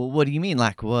night? Well, what do you mean?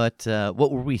 Like what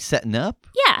were we setting up?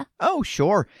 Yeah. Oh,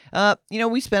 sure.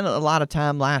 We spent a lot of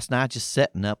time last night just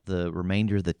setting up the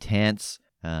remainder of the tents.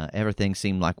 Everything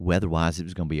seemed like weather-wise it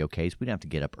was going to be okay, so we didn't have to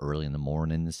get up early in the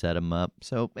morning to set them up.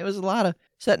 So it was a lot of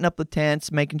setting up the tents,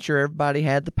 making sure everybody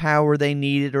had the power they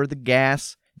needed or the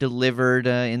gas delivered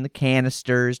in the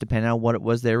canisters, depending on what it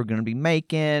was they were going to be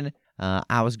making.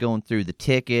 I was going through the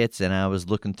tickets, and I was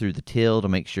looking through the till to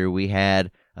make sure we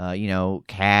had,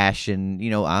 cash. And,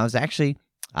 I was actually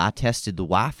I tested the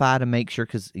Wi-Fi to make sure,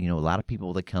 because, a lot of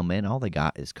people that come in, all they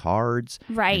got is cards.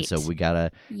 Right. And so we got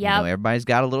to, Yep. everybody's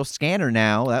got a little scanner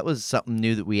now. That was something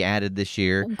new that we added this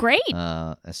year. Great.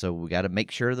 So we got to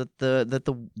make sure that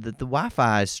the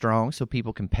Wi-Fi is strong so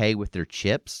people can pay with their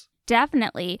chips.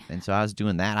 Definitely. And so I was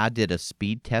doing that. I did a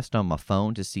speed test on my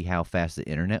phone to see how fast the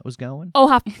internet was going. Oh,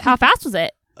 how fast was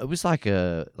it? It was like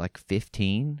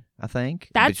 15, I think.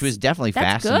 That's- which was definitely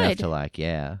that's fast enough good. to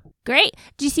yeah. Great.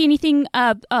 Did you see anything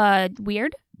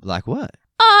weird? Like what?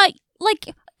 Like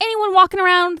anyone walking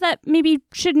around that maybe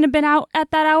shouldn't have been out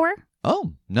at that hour?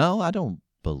 Oh, no, I don't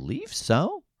believe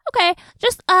so. Okay.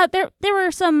 Just there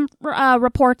were some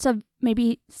reports of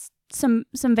maybe some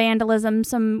vandalism,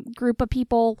 some group of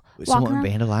people walking Someone around.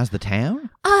 vandalized the town?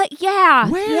 Yeah.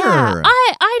 Where? Yeah.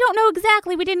 I don't know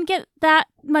exactly. We didn't get that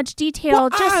much detail. Well,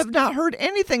 Just I've not heard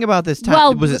anything about this time.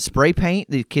 Well, was it spray paint?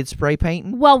 The kids spray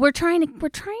painting? well, we're trying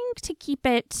to keep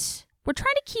it. We're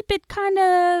trying to keep it kind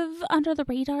of under the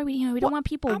radar. We don't want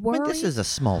people worried. But this is a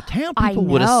small town. I People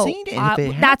would have know. seen it if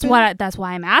it That's happened. that's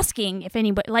why I'm asking if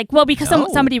anybody because No.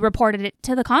 somebody reported it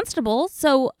to the constable.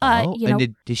 So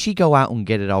And did she go out and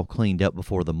get it all cleaned up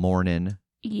before the morning?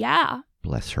 yeah.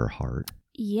 Bless her heart.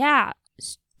 Yeah.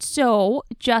 So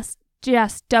just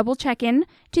double checking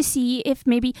to see if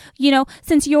maybe,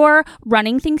 since you're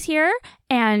running things here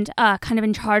and kind of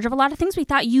in charge of a lot of things, we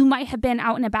thought you might have been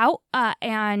out and about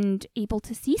and able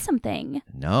to see something.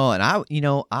 No, and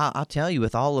I'll tell you,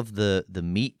 with all of the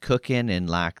meat cooking and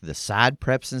like the side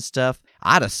preps and stuff,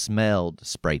 I'd have smelled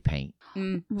spray paint.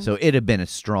 Mm. So it'd have been as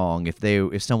strong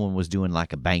if someone was doing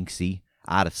like a Banksy.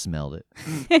 I'd have smelled it.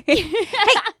 Hey,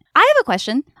 I have a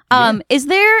question. Yeah. Is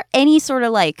there any sort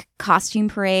of like costume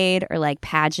parade or like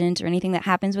pageant or anything that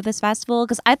happens with this festival?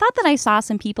 Because I thought that I saw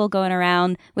some people going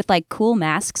around with like cool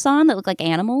masks on that look like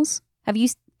animals.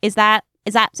 Is that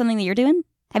something that you're doing?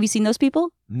 Have you seen those people?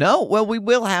 No, well, we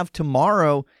will have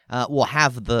tomorrow. We'll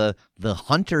have the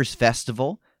Hunters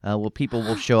Festival. Where people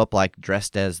will show up like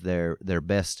dressed as their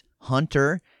best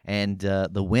hunter, and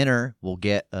the winner will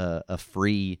get a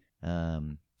free.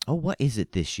 What is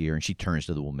it this year? And she turns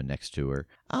to the woman next to her.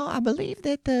 Oh, I believe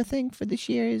that the thing for this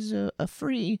year is a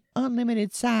free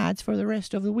unlimited sides for the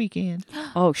rest of the weekend.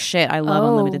 Oh shit! I love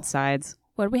unlimited sides.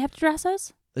 What do we have to dress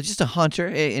as? It's just a hunter,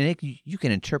 and you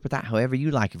can interpret that however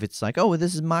you like. If it's like, oh,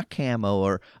 this is my camo,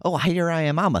 or oh, here I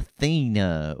am, I'm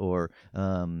Athena, or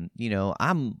I'm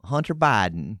Hunter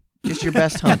Biden, just your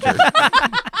best hunter.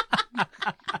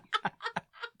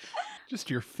 Just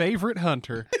your favorite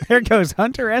hunter. There goes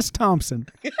Hunter S. Thompson.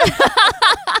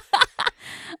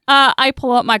 I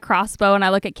pull out my crossbow and I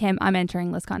look at Kim. I'm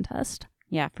entering this contest.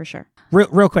 Yeah, for sure.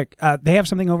 Real quick, they have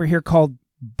something over here called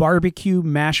barbecue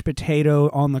mashed potato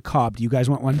on the cob. Do you guys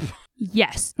want one?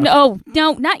 Yes. No,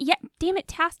 not yet. Damn it,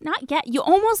 Tass. Not yet. You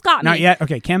almost got me. Not yet?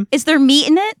 Okay, Kim? Is there meat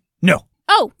in it? No.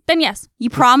 Oh, then yes. You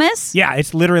promise? Yeah,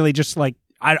 it's literally just like,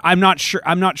 I'm not sure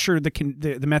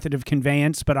the method of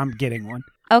conveyance, but I'm getting one.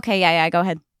 Okay, yeah, go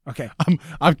ahead. Okay.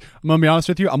 I'm gonna be honest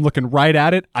with you. I'm looking right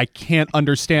at it. I can't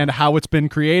understand how it's been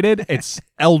created. It's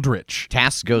eldritch.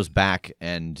 Task goes back,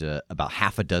 and about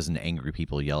half a dozen angry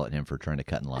people yell at him for trying to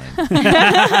cut in line.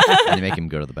 And they make him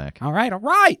go to the back. All right.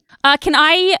 Can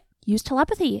I use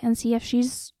telepathy and see if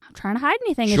she's trying to hide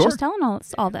anything and Sure. she's telling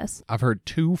all this? I've heard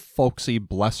two folksy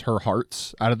bless her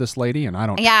hearts out of this lady, and I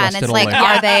don't Yeah, trust and it's it like, away.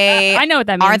 are they? I know what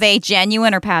that means. Are they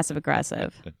genuine or passive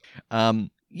aggressive?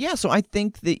 Yeah, so I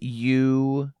think that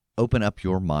you open up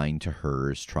your mind to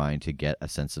hers, trying to get a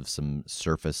sense of some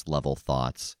surface level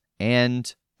thoughts.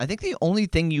 And I think the only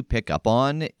thing you pick up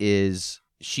on is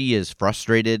she is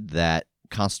frustrated that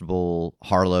Constable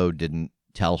Harlow didn't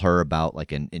tell her about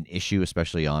like an issue,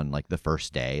 especially on like the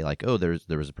first day. Like, oh, there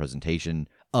was a presentation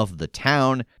of the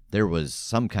town. There was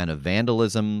some kind of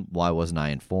vandalism. Why wasn't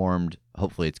I informed?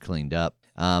 Hopefully it's cleaned up.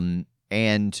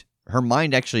 And her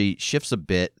mind actually shifts a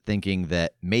bit, thinking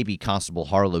that maybe Constable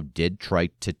Harlow did try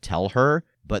to tell her,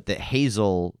 but that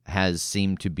Hazel has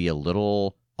seemed to be a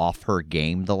little off her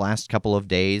game the last couple of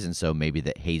days, and so maybe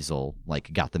that Hazel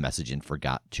like got the message and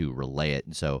forgot to relay it.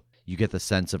 And so you get the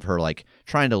sense of her like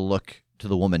trying to look to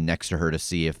the woman next to her to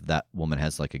see if that woman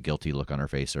has like a guilty look on her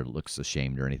face or looks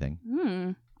ashamed or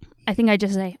anything. I think I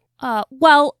just say,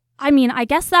 well, I mean, I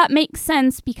guess that makes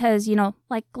sense because,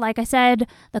 like I said,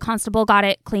 the constable got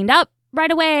it cleaned up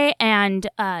right away, and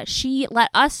she let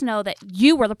us know that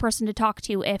you were the person to talk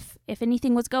to if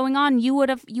anything was going on. You would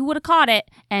have caught it.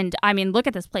 And I mean, look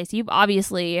at this place. You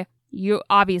obviously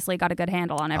got a good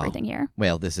handle on everything here.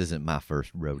 Well, this isn't my first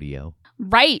rodeo.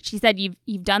 Right. She said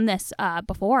you've done this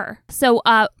before. So,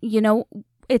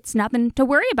 it's nothing to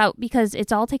worry about because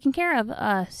it's all taken care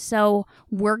of. So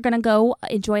we're going to go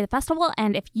enjoy the festival.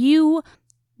 And if you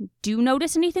do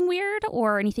notice anything weird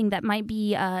or anything that might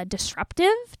be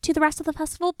disruptive to the rest of the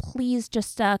festival, please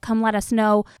just come let us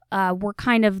know. We're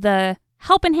kind of the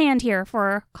helping hand here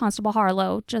for Constable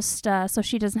Harlow, just so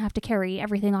she doesn't have to carry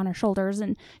everything on her shoulders.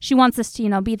 And she wants us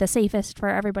to, be the safest for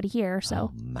everybody here.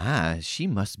 So, oh my, she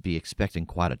must be expecting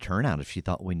quite a turnout if she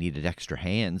thought we needed extra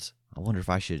hands. I wonder if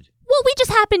I should. Well, we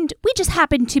just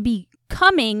happened to be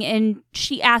coming, and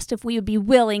she asked if we would be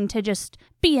willing to just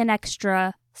be an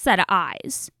extra set of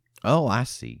eyes. Oh, I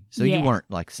see. So Yeah. you weren't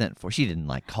sent for. She didn't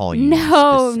call you.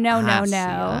 No.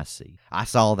 I see. I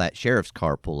saw that sheriff's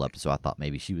car pull up, so I thought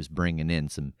maybe she was bringing in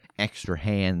some extra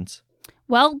hands.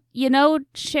 Well,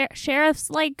 sheriffs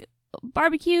like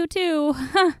barbecue too.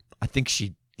 I think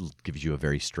she gives you a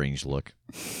very strange look.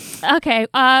 Okay.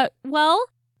 Well,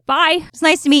 bye. It's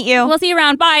nice to meet you. We'll see you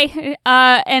around. Bye.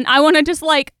 And I want to just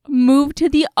move to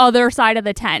the other side of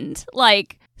the tent,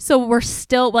 so we're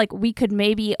still we could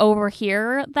maybe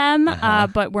overhear them,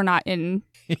 but we're not in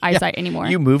eyesight anymore.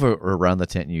 You move around the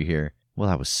tent and you hear, well,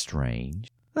 that was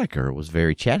strange. That girl was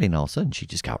very chatty and all of a sudden she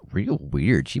just got real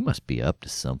weird. She must be up to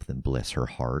something, bless her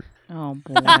heart. Oh,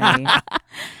 boy.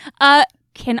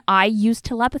 Can I use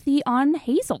telepathy on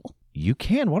Hazel? You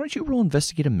can. Why don't you roll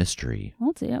investigate a mystery?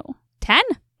 I'll do. 10.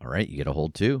 All right, you get a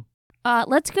hold too.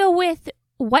 Let's go with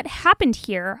what happened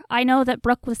here. I know that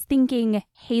Brooke was thinking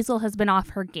Hazel has been off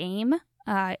her game.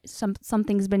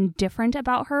 Something's been different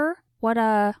about her.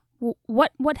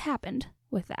 What happened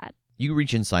with that? You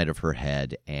reach inside of her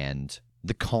head, and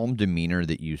the calm demeanor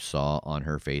that you saw on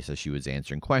her face as she was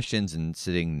answering questions and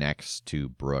sitting next to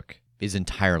Brooke is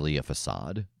entirely a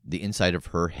facade. The inside of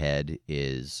her head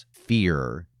is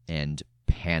fear and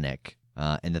panic.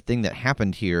 And the thing that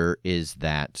happened here is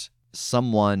that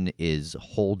someone is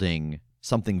holding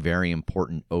something very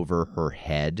important over her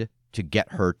head to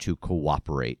get her to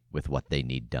cooperate with what they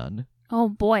need done. Oh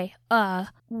boy.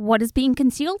 What is being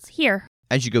concealed here?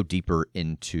 As you go deeper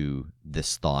into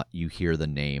this thought, you hear the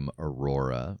name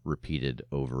Aurora repeated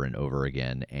over and over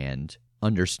again and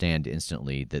understand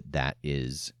instantly that that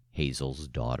is Hazel's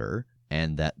daughter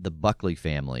and that the Buckley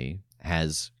family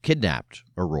has kidnapped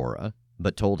Aurora,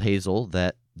 but told Hazel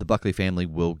that the Buckley family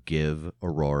will give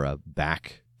Aurora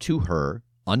back to her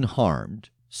unharmed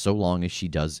so long as she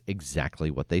does exactly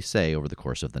what they say over the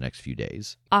course of the next few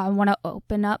days. I want to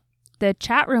open up the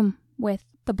chat room with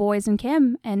the boys and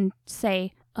Kim and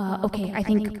say, okay, I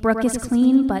think Brooke is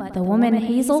clean, but the woman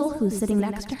Hazel who's sitting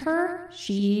next to her,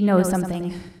 she knows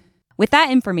something. With that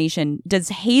information, does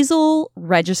Hazel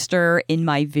register in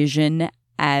my vision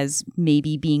as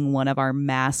maybe being one of our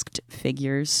masked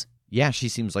figures? Yeah, she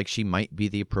seems like she might be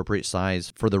the appropriate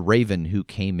size for the Raven who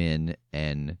came in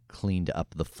and cleaned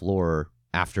up the floor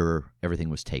after everything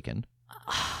was taken.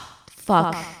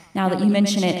 Fuck. Now that you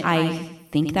mention it, I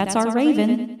think that's our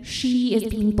Raven. She is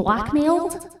being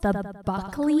blackmailed. The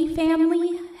Buckley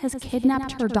family has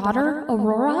kidnapped her daughter,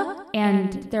 Aurora,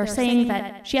 and they're saying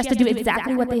that she has to do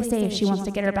exactly what they say if she wants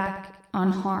to get her back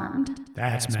unharmed.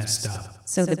 That's messed up.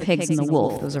 So the pigs and the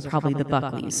wolf, those are probably the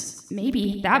Buckleys.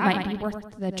 Maybe that might be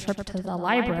worth the trip to the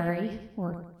library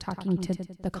or talking to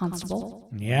the constable.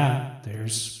 Yeah,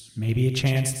 there's maybe a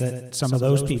chance that some of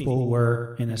those people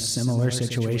were in a similar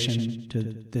situation to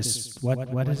this.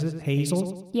 What is it,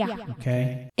 Hazel? Yeah.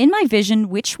 Okay. In my vision,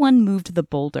 which one moved the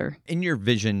boulder? In your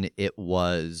vision, it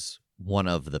was one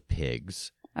of the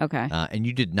pigs. Okay. And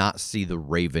you did not see the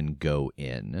Raven go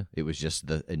in. It was just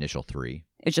the initial 3.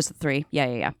 It's just the 3.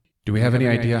 Yeah. Do we have any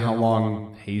idea how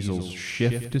long Hazel's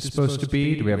shift is supposed to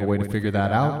be? Do we have a way to figure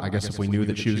that out? I guess if we knew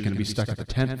that she was going to be stuck at the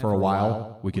tent for a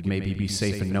while, we could maybe be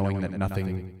safe in knowing that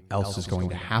nothing else is going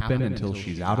to happen until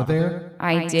she's out of there.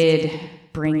 I did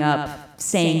bring up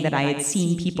saying that I had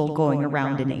seen people going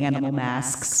around in animal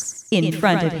masks in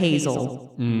front of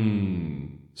Hazel.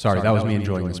 Sorry, that was me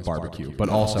enjoying this barbecue, but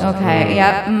also... Okay,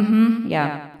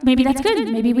 yeah. Maybe that's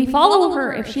good. Maybe we follow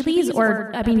her if she leaves.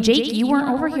 Or, Jake, you weren't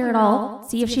over here at all.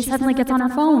 See if she suddenly gets on her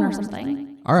phone or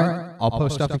something. All right, I'll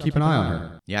post up and keep an eye on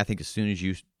her. Yeah, I think as soon as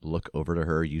you look over to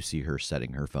her, you see her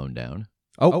setting her phone down.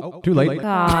 Oh, too late.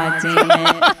 God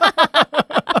damn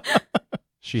it.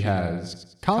 She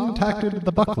has contacted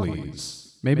the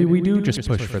Buckleys. Maybe we do just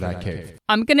push for that cave.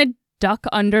 I'm going to duck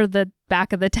under the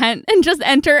back of the tent and just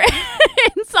enter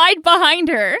inside behind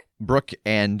her. Brooke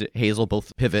and Hazel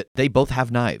both pivot. They both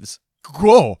have knives.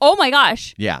 Whoa! Oh my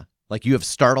gosh. Yeah, like you have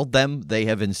startled them. They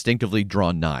have instinctively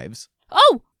drawn knives.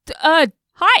 Oh, hi.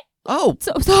 Oh,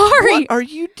 So sorry. what are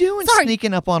you doing Sorry.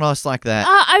 sneaking up on us like that?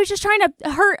 I was just trying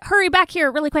to hurry back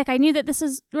here really quick. I knew that this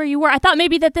is where you were. I thought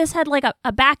maybe that this had like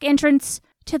a back entrance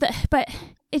but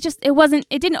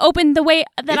it didn't open the way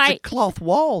that It's a cloth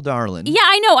wall, darling. Yeah,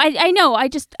 I know. I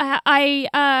just.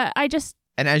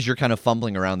 And as you're kind of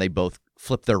fumbling around, they both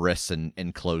flip their wrists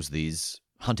and close these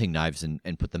hunting knives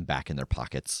and put them back in their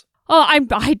pockets. Oh,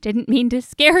 I didn't mean to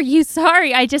scare you.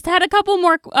 Sorry. I just had a couple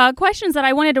more questions that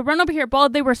I wanted to run over here,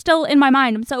 but they were still in my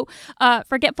mind. I'm so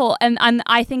forgetful. And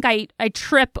I think I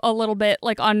trip a little bit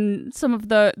like on some of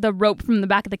the rope from the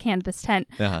back of the canvas tent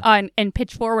and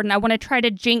pitch forward. And I want to try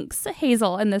to jinx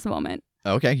Hazel in this moment.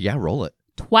 Okay, yeah, roll it.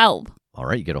 12. All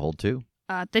right, you get a hold too.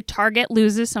 The target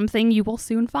loses something you will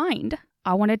soon find.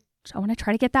 I want to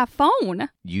try to get that phone.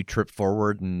 You trip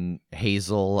forward and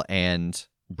Hazel and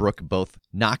Brooke both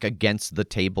knock against the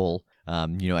table,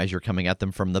 as you're coming at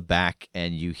them from the back,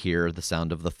 and you hear the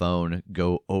sound of the phone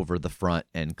go over the front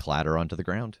and clatter onto the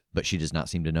ground. But she does not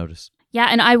seem to notice. Yeah,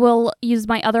 and I will use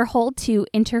my other hold to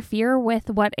interfere with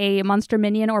what a monster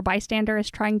minion or bystander is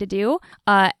trying to do,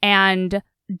 and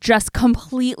just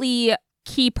completely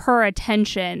keep her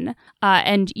attention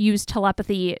and use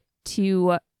telepathy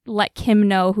to let Kim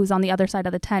know, who's on the other side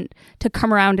of the tent, to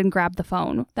come around and grab the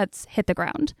phone that's hit the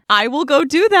ground. I will go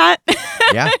do that.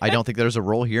 Yeah, I don't think there's a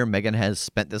roll here. Megan has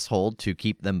spent this hold to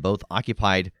keep them both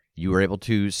occupied. You were able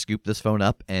to scoop this phone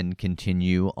up and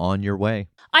continue on your way.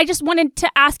 I just wanted to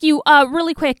ask you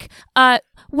really quick,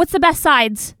 what's the best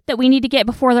sides that we need to get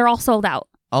before they're all sold out?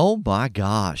 Oh my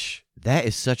gosh, that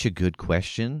is such a good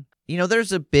question.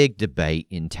 There's a big debate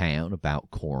in town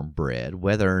about cornbread,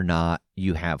 whether or not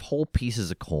you have whole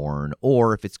pieces of corn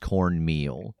or if it's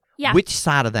cornmeal. Yeah. Which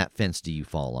side of that fence do you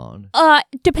fall on?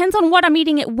 Depends on what I'm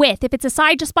eating it with. If it's a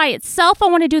side just by itself, I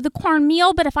want to do the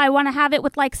cornmeal, but if I want to have it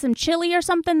with like some chili or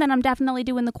something, then I'm definitely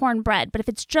doing the cornbread. But if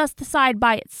it's just the side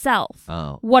by itself,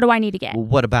 what do I need to get? Well,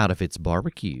 what about if it's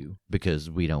barbecue? Because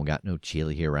we don't got no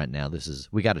chili here right now.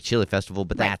 We got a chili festival,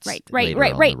 but that's right. The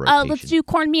rotation. Let's do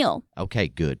cornmeal. Okay,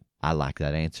 good. I like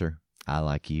that answer. I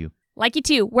like you. Like you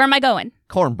too. Where am I going?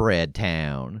 Cornbread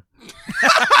Town.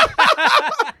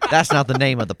 That's not the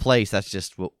name of the place. That's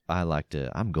just what I like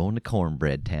to. I'm going to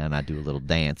Cornbread Town. I do a little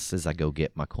dance as I go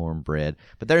get my cornbread.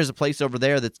 But there's a place over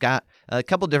there that's got a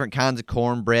couple different kinds of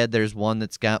cornbread. There's one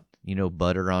that's got,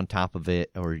 butter on top of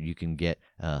it, or you can get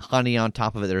honey on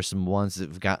top of it. There's some ones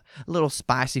that've got little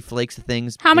spicy flakes of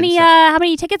things. How many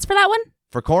tickets for that one?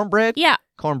 For cornbread? Yeah.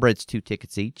 Cornbread's 2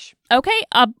 tickets each. Okay.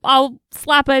 I'll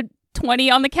slap a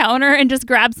 20 on the counter and just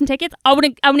grab some tickets. I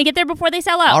want to get there before they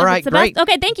sell out. All right, great. Best.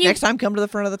 Okay, thank you. Next time, come to the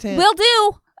front of the tent. Will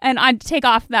do. And I'd take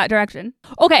off that direction.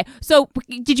 Okay, so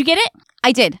did you get it?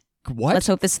 I did. What? Let's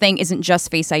hope this thing isn't just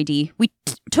Face ID. We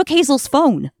took Hazel's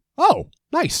phone. Oh,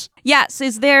 nice. Yes.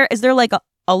 Is there like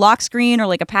a lock screen or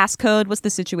like a passcode? What's the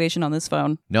situation on this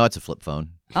phone? No, it's a flip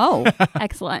phone. Oh,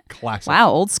 excellent. Classic. Wow,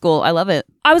 old school. I love it.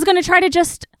 I was going to try to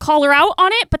just call her out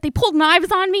on it, but they pulled knives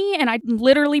on me, and I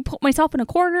literally put myself in a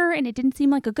corner, and it didn't seem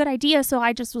like a good idea, so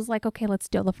I just was like, okay, let's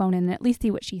steal the phone and at least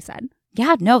see what she said.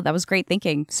 Yeah, no, that was great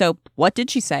thinking. So what did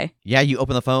she say? Yeah, you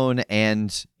open the phone,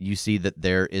 and you see that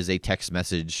there is a text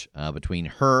message between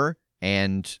her,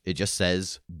 and it just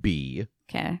says B.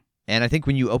 Okay. And I think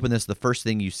when you open this, the first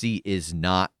thing you see is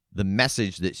not the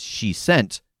message that she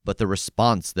sent, but the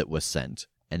response that was sent.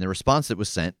 And the response that was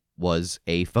sent was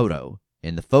a photo.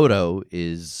 And the photo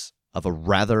is of a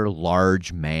rather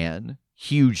large man,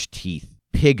 huge teeth,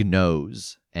 pig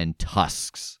nose, and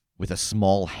tusks, with a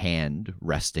small hand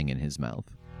resting in his mouth.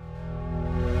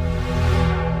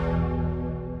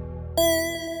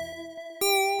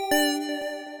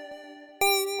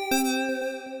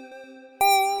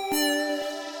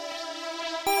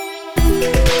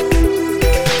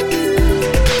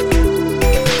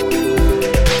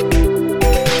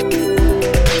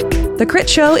 The Crit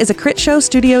Show is a Crit Show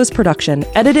Studios production,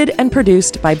 edited and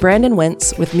produced by Brandon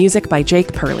Wentz with music by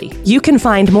Jake Purley. You can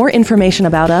find more information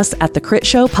about us at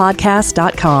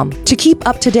thecritshowpodcast.com. To keep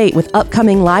up to date with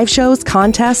upcoming live shows,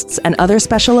 contests, and other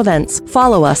special events,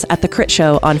 follow us at The Crit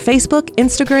Show on Facebook,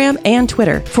 Instagram, and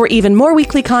Twitter. For even more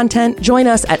weekly content, join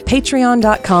us at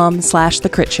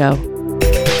patreon.com/thecritShow.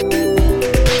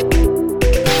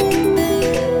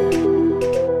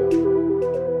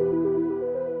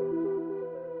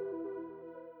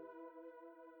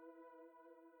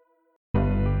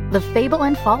 The Fable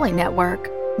and Folly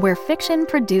Network, where fiction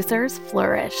producers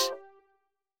flourish.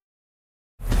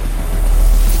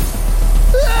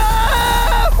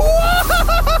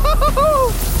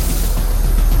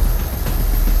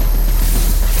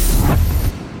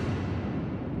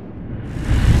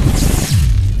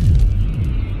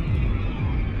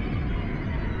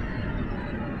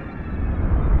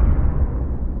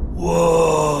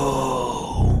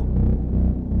 Whoa.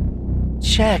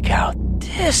 Check out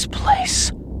this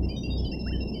place.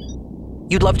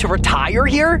 You'd love to retire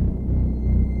here?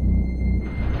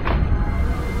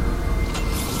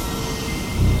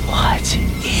 What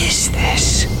is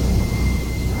this?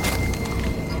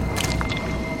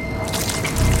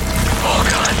 Oh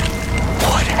God,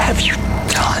 what have you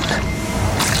done?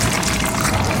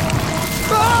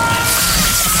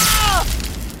 Ah!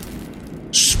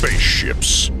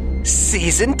 Spaceships.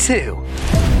 Season 2.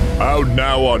 Out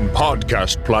now on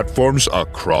podcast platforms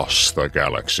across the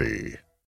galaxy.